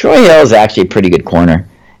 but Troy Hill is actually a pretty good corner.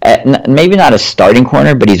 Maybe not a starting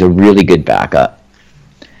corner, but he's a really good backup.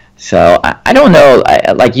 So I don't know.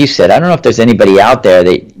 Like you said, I don't know if there's anybody out there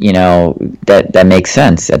that that makes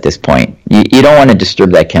sense at this point. You don't want to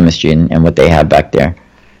disturb that chemistry and what they have back there.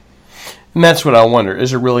 And that's what I wonder.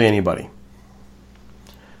 Is there really anybody?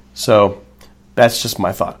 So that's just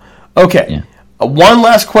my thought. Okay. Yeah. One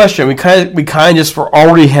last question. We kind of just were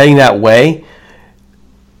already heading that way.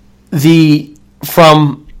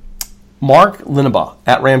 From Mark Linebaugh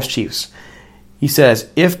at Rams Chiefs. He says,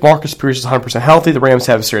 if Marcus Peters is 100% healthy, the Rams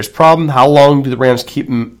have a serious problem. How long do the Rams keep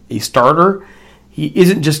him a starter? He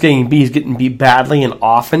isn't just getting beat, he's getting beat badly and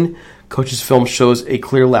often. Coach's film shows a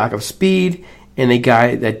clear lack of speed, and a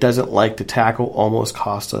guy that doesn't like to tackle almost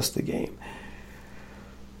cost us the game.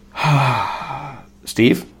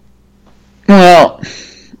 Steve? Well,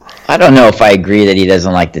 I don't know if I agree that he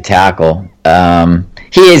doesn't like to tackle.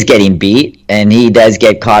 He is getting beat, and he does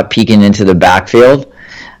get caught peeking into the backfield.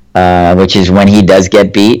 Which is when he does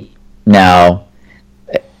get beat. Now,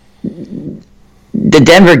 the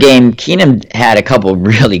Denver game, Keenum had a couple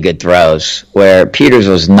really good throws where Peters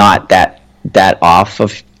was not that off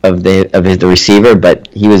of the receiver, but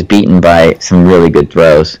he was beaten by some really good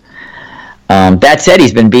throws. That said,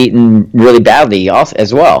 he's been beaten really badly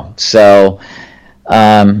as well. So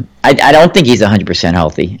I don't think he's 100%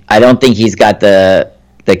 healthy. I don't think he's got the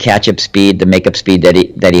catch-up speed, the make-up speed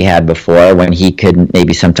that he had before, when he could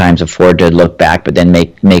maybe sometimes afford to look back but then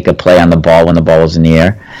make a play on the ball when the ball was in the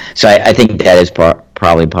air. So I think that is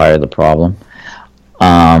probably part of the problem.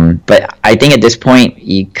 But I think at this point,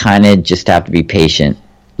 you kind of just have to be patient.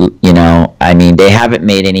 I mean, they haven't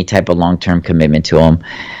made any type of long-term commitment to him.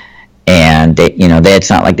 And, it's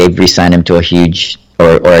not like they've re-signed him to a huge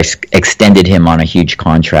or extended him on a huge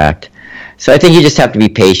contract. So I think you just have to be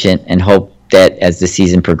patient and hope that as the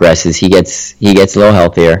season progresses, he gets a little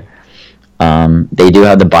healthier. They do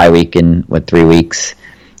have the bye week in 3 weeks,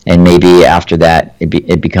 and maybe after that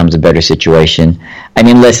it becomes a better situation. I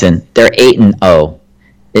mean, listen, they're 8-0.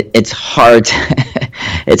 It's hard.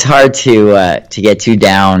 It's hard to get too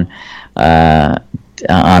down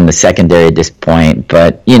on the secondary at this point.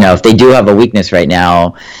 But if they do have a weakness right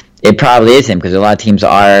now, it probably is him, because a lot of teams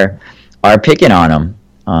are picking on him.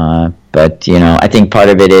 But I think part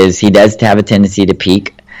of it is he does have a tendency to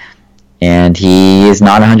peak, and he is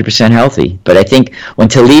not 100% healthy. But I think when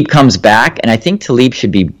Talib comes back, and I think Talib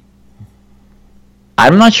should be,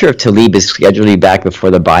 I'm not sure if Talib is scheduled to be back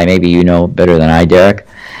before the bye. Maybe you know better than I, Derek.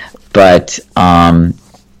 But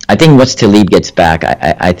I think once Talib gets back,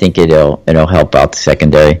 I think it'll help out the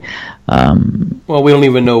secondary. Well, we don't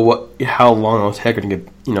even know how long it'll take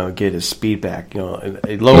to get his speed back.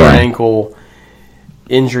 A lower ankle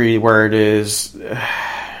injury where it is,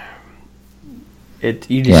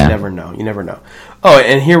 you just never know. You never know. Oh,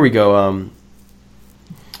 and here we go.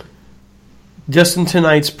 Just in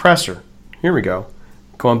tonight's presser. Here we go.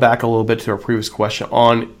 Going back a little bit to our previous question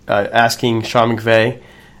on asking Sean McVay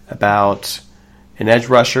about an edge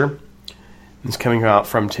rusher. It's coming out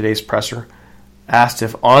from today's presser. Asked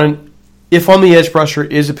if on the edge rusher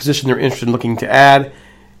is a position they're interested in looking to add.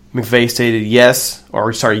 McVay stated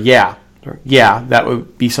yeah, that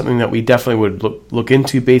would be something that we definitely would look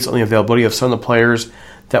into based on the availability of some of the players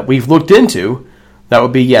that we've looked into. That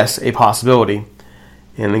would be, yes, a possibility.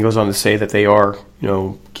 And he goes on to say that they are,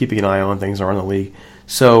 keeping an eye on things around the league.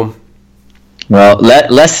 So, well,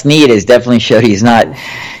 Les Snead has definitely showed he's not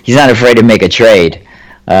afraid to make a trade.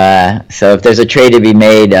 So if there's a trade to be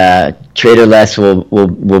made, Trader Les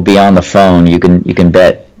will be on the phone. You can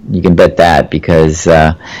bet that, because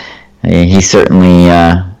he certainly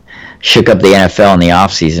shook up the NFL in the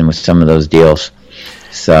offseason with some of those deals.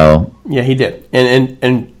 So yeah, he did.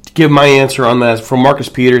 And to give my answer on that, from Marcus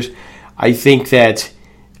Peters, I think that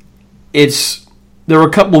there were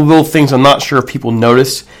a couple of little things I'm not sure if people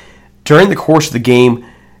noticed during the course of the game.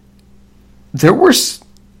 There was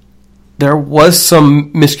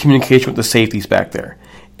some miscommunication with the safeties back there,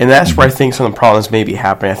 and that's where I think some of the problems may be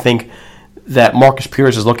happening. I think that Marcus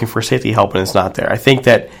Peters is looking for safety help and it's not there. I think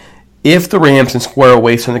that if the Rams can square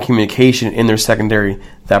away some of the communication in their secondary,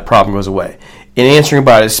 that problem goes away. In answering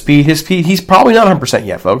about his speed, he's probably not 100%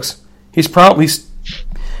 yet, folks. He's probably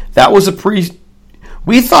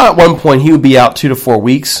we thought at one point he would be out 2 to 4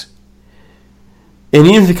 weeks. And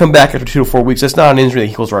even if he come back after 2 to 4 weeks, that's not an injury that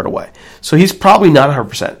heals right away. So he's probably not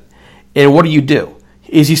 100%. And what do?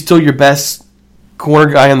 Is he still your best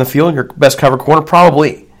corner guy on the field, your best cover corner?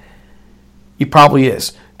 Probably. He probably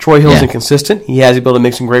is. Troy Hill's inconsistent. He has the ability to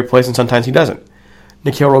make some great plays, and sometimes he doesn't.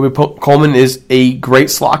 Nikhil Roby-Coleman is a great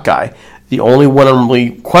slot guy. The only one I'm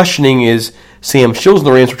really questioning is Sam Shields, and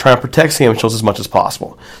the Rams are trying to protect Sam Shields as much as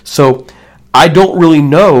possible. So I don't really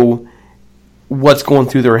know what's going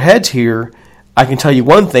through their heads here. I can tell you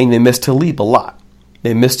one thing: they missed Talib a lot.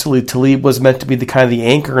 They missed Talib. Talib was meant to be the kind of the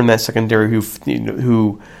anchor in that secondary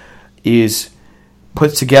who is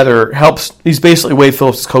puts together, helps. He's basically Wade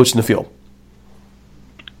Phillips' coach in the field.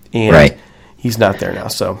 And he's not there now,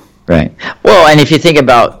 so. Right. Well, and if you think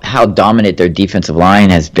about how dominant their defensive line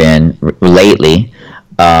has been lately,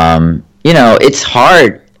 it's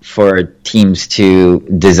hard for teams to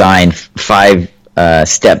design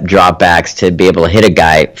 5-step dropbacks to be able to hit a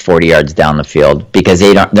guy 40 yards down the field, because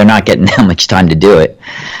they're not getting that much time to do it.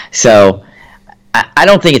 So I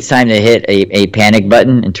don't think it's time to hit a panic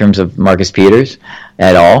button in terms of Marcus Peters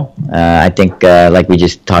at all. I think, like we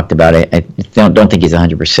just talked about, I don't think he's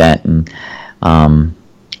 100%. And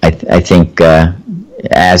I think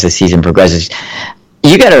as the season progresses,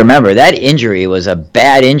 you got to remember that injury was a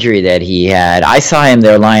bad injury that he had. I saw him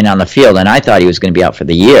there lying on the field, and I thought he was going to be out for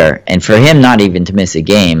the year. And for him not even to miss a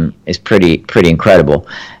game is pretty incredible.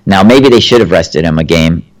 Now, maybe they should have rested him a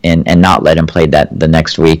game and not let him play that the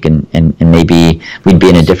next week, and maybe we'd be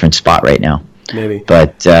in a different spot right now. Maybe.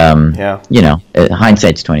 But,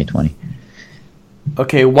 hindsight's 20/20.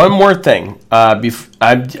 Okay, one more thing. I'm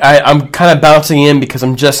kind of bouncing in because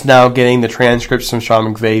I'm just now getting the transcripts from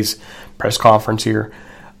Sean McVay's press conference here.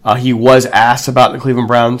 He was asked about the Cleveland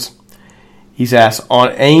Browns. He's asked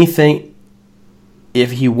on anything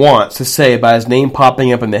if he wants to say about his name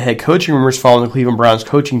popping up in the head coaching rumors following the Cleveland Browns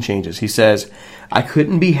coaching changes. He says, "I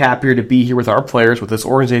couldn't be happier to be here with our players, with this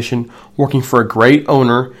organization, working for a great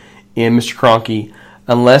owner in Mr. Kroenke.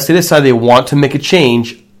 Unless they decide they want to make a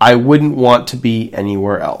change, I wouldn't want to be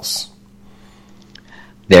anywhere else."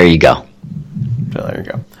 There you go. So there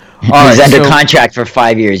you go. He's under contract for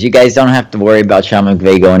 5 years. You guys don't have to worry about Sean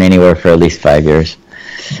McVay going anywhere for at least 5 years.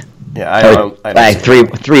 Yeah, I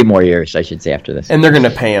three more years, I should say, after this. And they're going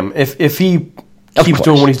to pay him if he keeps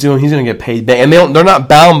doing what he's doing. He's going to get paid. And they're not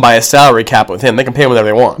bound by a salary cap with him. They can pay him whatever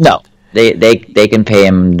they want. No, they can pay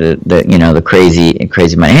him the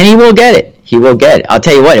crazy money, and he will get it. He will get it. I'll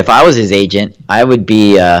tell you what. If I was his agent, I would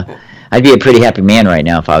be I'd be a pretty happy man right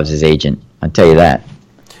now if I was his agent. I'll tell you that.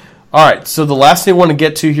 All right, so the last thing I want to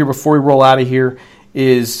get to here before we roll out of here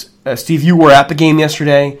is, Steve, you were at the game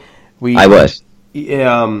yesterday. I was.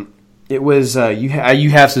 It was you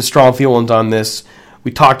have some strong feelings on this.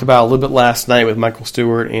 We talked about a little bit last night with Michael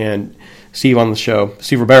Stewart and Steve on the show,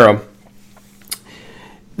 Steve Ribeiro.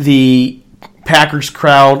 The Packers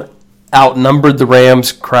crowd outnumbered the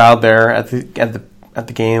Rams crowd there at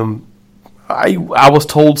the game. I was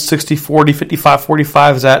told 60-40,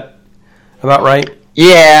 55-45. Is that about right?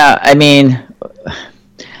 Yeah, I mean,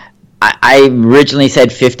 I originally said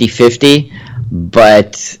 50-50,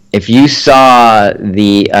 but if you saw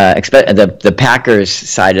the Packers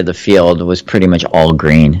side of the field was pretty much all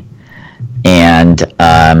green, and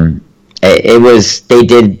it was they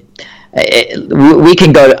did. We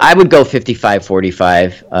can go. I would go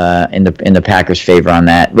 55-45 in the Packers' favor on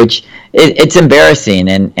that, which it's embarrassing.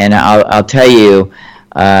 And I'll tell you,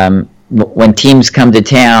 when teams come to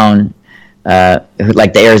town,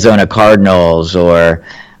 like the Arizona Cardinals or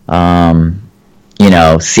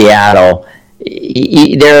Seattle,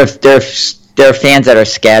 there are fans that are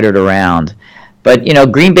scattered around. But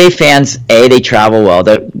Green Bay fans, they travel well.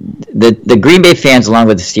 The Green Bay fans, along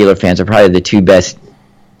with the Steeler fans, are probably the two best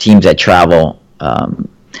teams that travel, Los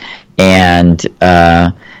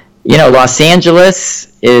Angeles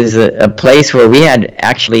is a place where we had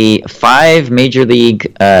actually 5 major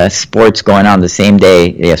league sports going on the same day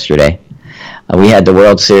yesterday. We had the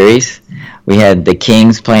World Series, we had the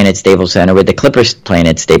Kings playing at Staples Center, we had the Clippers playing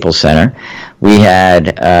at Staples Center, we had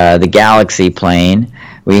the Galaxy playing,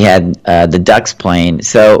 we had the Ducks playing.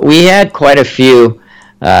 So we had quite a few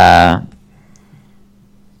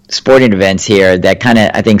sporting events here that kind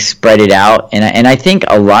of, I think, spread it out, and I think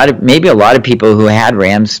a lot of people who had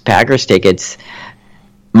Rams Packers tickets,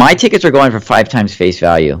 my tickets are going for 5 times face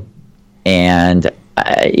value, and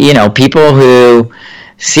people who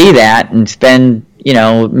see that and spend,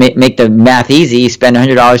 make the math easy, you spend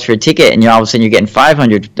 $100 for a ticket, and all of a sudden you're getting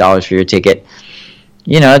 $500 for your ticket.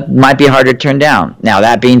 It might be harder to turn down. Now,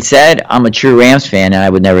 that being said, I'm a true Rams fan, and I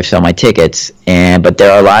would never sell my tickets, but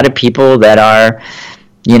there are a lot of people that are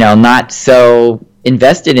not so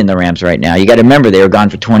invested in the Rams right now. You got to remember, they were gone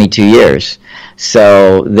for 22 years.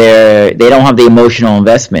 So they don't have the emotional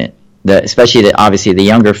investment, especially obviously the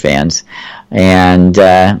younger fans. And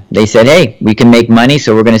they said, hey, we can make money,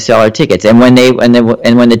 so we're going to sell our tickets. And when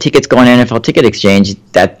the tickets go on NFL Ticket Exchange,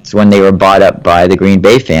 that's when they were bought up by the Green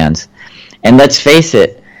Bay fans. And let's face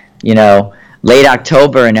it, late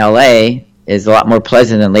October in LA is a lot more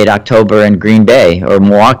pleasant than late October in Green Bay or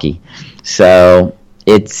Milwaukee. So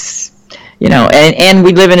it's, and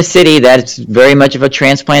we live in a city that's very much of a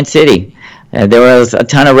transplant city. There was a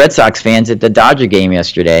ton of Red Sox fans at the Dodger game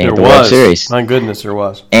yesterday at the World Series. My goodness, there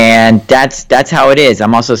was. And that's how it is.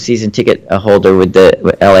 I'm also a season ticket holder with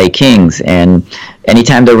the LA Kings, and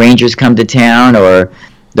anytime the Rangers come to town or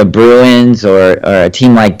the Bruins or a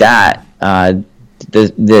team like that,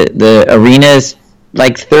 the arena is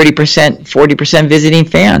like 30%, 40% visiting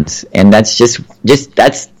fans, and that's just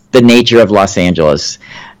that's the nature of Los Angeles,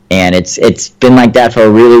 and it's been like that for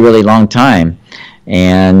a really, really long time.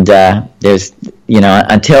 And there's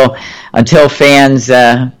until fans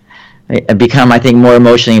become, I think, more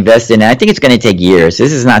emotionally invested, and I think it's going to take years.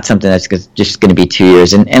 This is not something that's just going to be 2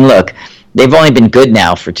 years. And look, they've only been good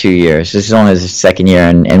now for 2 years. This is only the second year,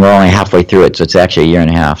 and we're only halfway through it, so it's actually a year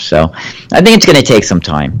and a half. So I think it's going to take some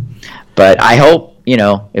time. But I hope,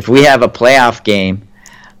 if we have a playoff game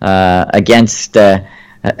against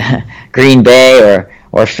Green Bay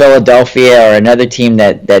or Philadelphia or another team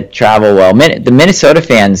that travel well. The Minnesota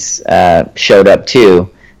fans showed up too,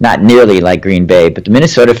 not nearly like Green Bay, but the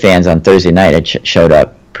Minnesota fans on Thursday night had showed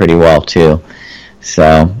up pretty well too.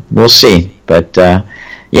 So we'll see. But it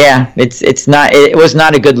was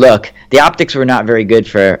not a good look. The optics were not very good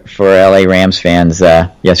for LA Rams fans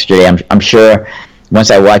yesterday. I'm sure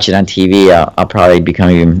once I watch it on TV, I'll probably become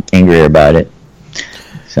even angrier about it.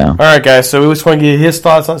 So. All right, guys. So we just want to get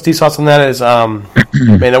Steve's thoughts on that.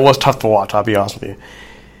 Man, it was tough to watch. I'll be honest with you.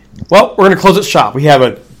 Well, we're going to close it shop. We have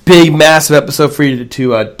a big, massive episode for you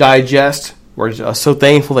to digest. We're so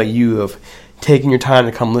thankful that you have taken your time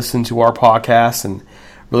to come listen to our podcast, and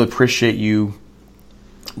really appreciate you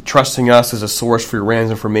trusting us as a source for your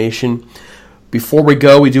Rams information. Before we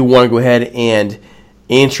go, we do want to go ahead and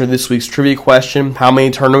answer this week's trivia question. How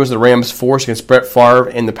many turnovers did the Rams force against Brett Favre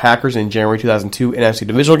and the Packers in January 2002 NFC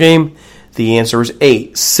Divisional game? The answer is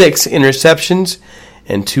 8. 6 interceptions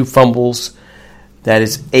and 2 fumbles. That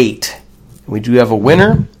is 8. We do have a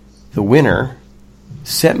winner. The winner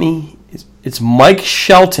sent me, it's Mike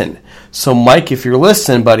Shelton. So Mike, if you're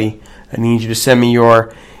listening, buddy, I need you to send me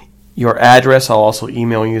your your address. I'll also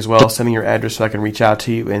email you as well. Send me your address so I can reach out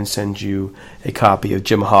to you and send you a copy of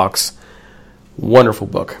Jim Hawk's wonderful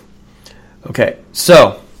book. Okay,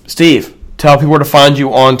 so, Steve, tell people where to find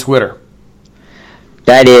you on Twitter.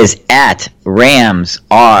 That is at Rams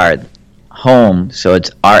R Home. So it's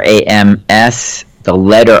RAMS, the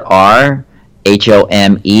letter R,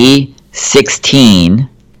 HOME 16.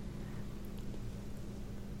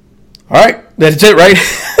 All right, that's it, right?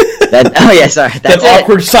 Sorry. That's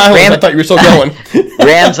awkward silence. I thought you were still going.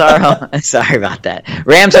 Rams are home. Sorry about that.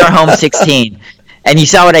 Rams are home 16. And you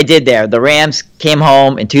saw what I did there. The Rams came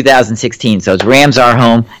home in 2016. So it's Rams are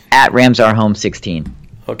home at Rams are home 16.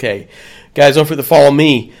 Okay. Guys, don't forget to follow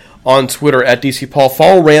me on Twitter at DC Paul.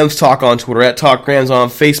 Follow Rams Talk on Twitter at Talk Rams, on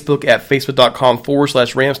Facebook at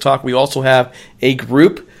facebook.com/Rams Talk. We also have a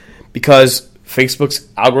group because Facebook's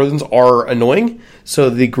algorithms are annoying. So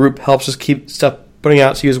the group helps us keep stuff putting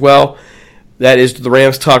out to you as well. That is the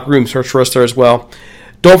Rams Talk Room. Search for us there as well.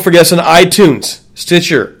 Don't forget us on iTunes,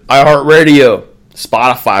 Stitcher, iHeartRadio,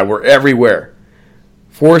 Spotify. We're everywhere.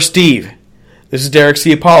 For Steve, this is Derek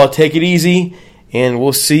Ciapala. Take it easy, and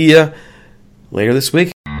we'll see you later this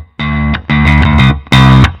week.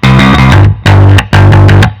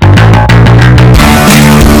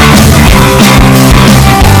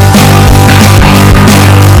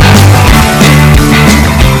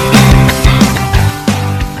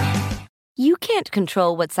 You can't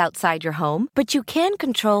control what's outside your home, but you can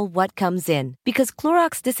control what comes in. Because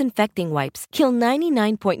Clorox disinfecting wipes kill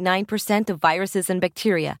 99.9% of viruses and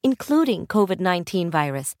bacteria, including COVID-19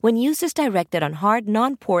 virus, when used as directed on hard,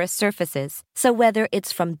 non-porous surfaces. So whether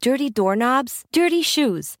it's from dirty doorknobs, dirty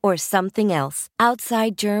shoes, or something else,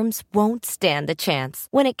 outside germs won't stand a chance.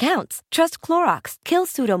 When it counts, trust Clorox. Kill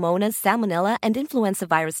Pseudomonas, Salmonella, and influenza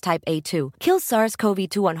virus type A2. Kill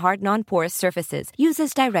SARS-CoV-2 on hard, non-porous surfaces. Use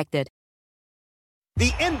as directed.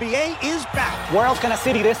 The NBA is back. Where else can a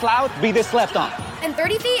city this loud be this slept on? And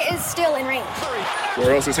 30 feet is still in range.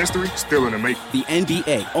 Where else is history still in the making? The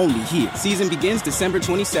NBA, only here. Season begins December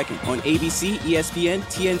 22nd on ABC, ESPN,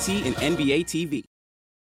 TNT, and NBA TV.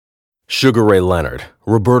 Sugar Ray Leonard,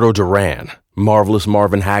 Roberto Duran, Marvelous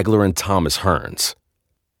Marvin Hagler, and Thomas Hearns.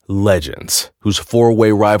 Legends, whose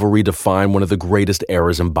four-way rivalry defined one of the greatest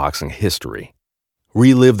eras in boxing history.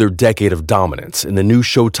 Relive their decade of dominance in the new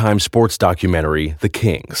Showtime sports documentary, The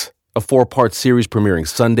Kings, a 4-part series premiering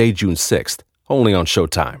Sunday, June 6th, only on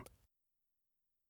Showtime.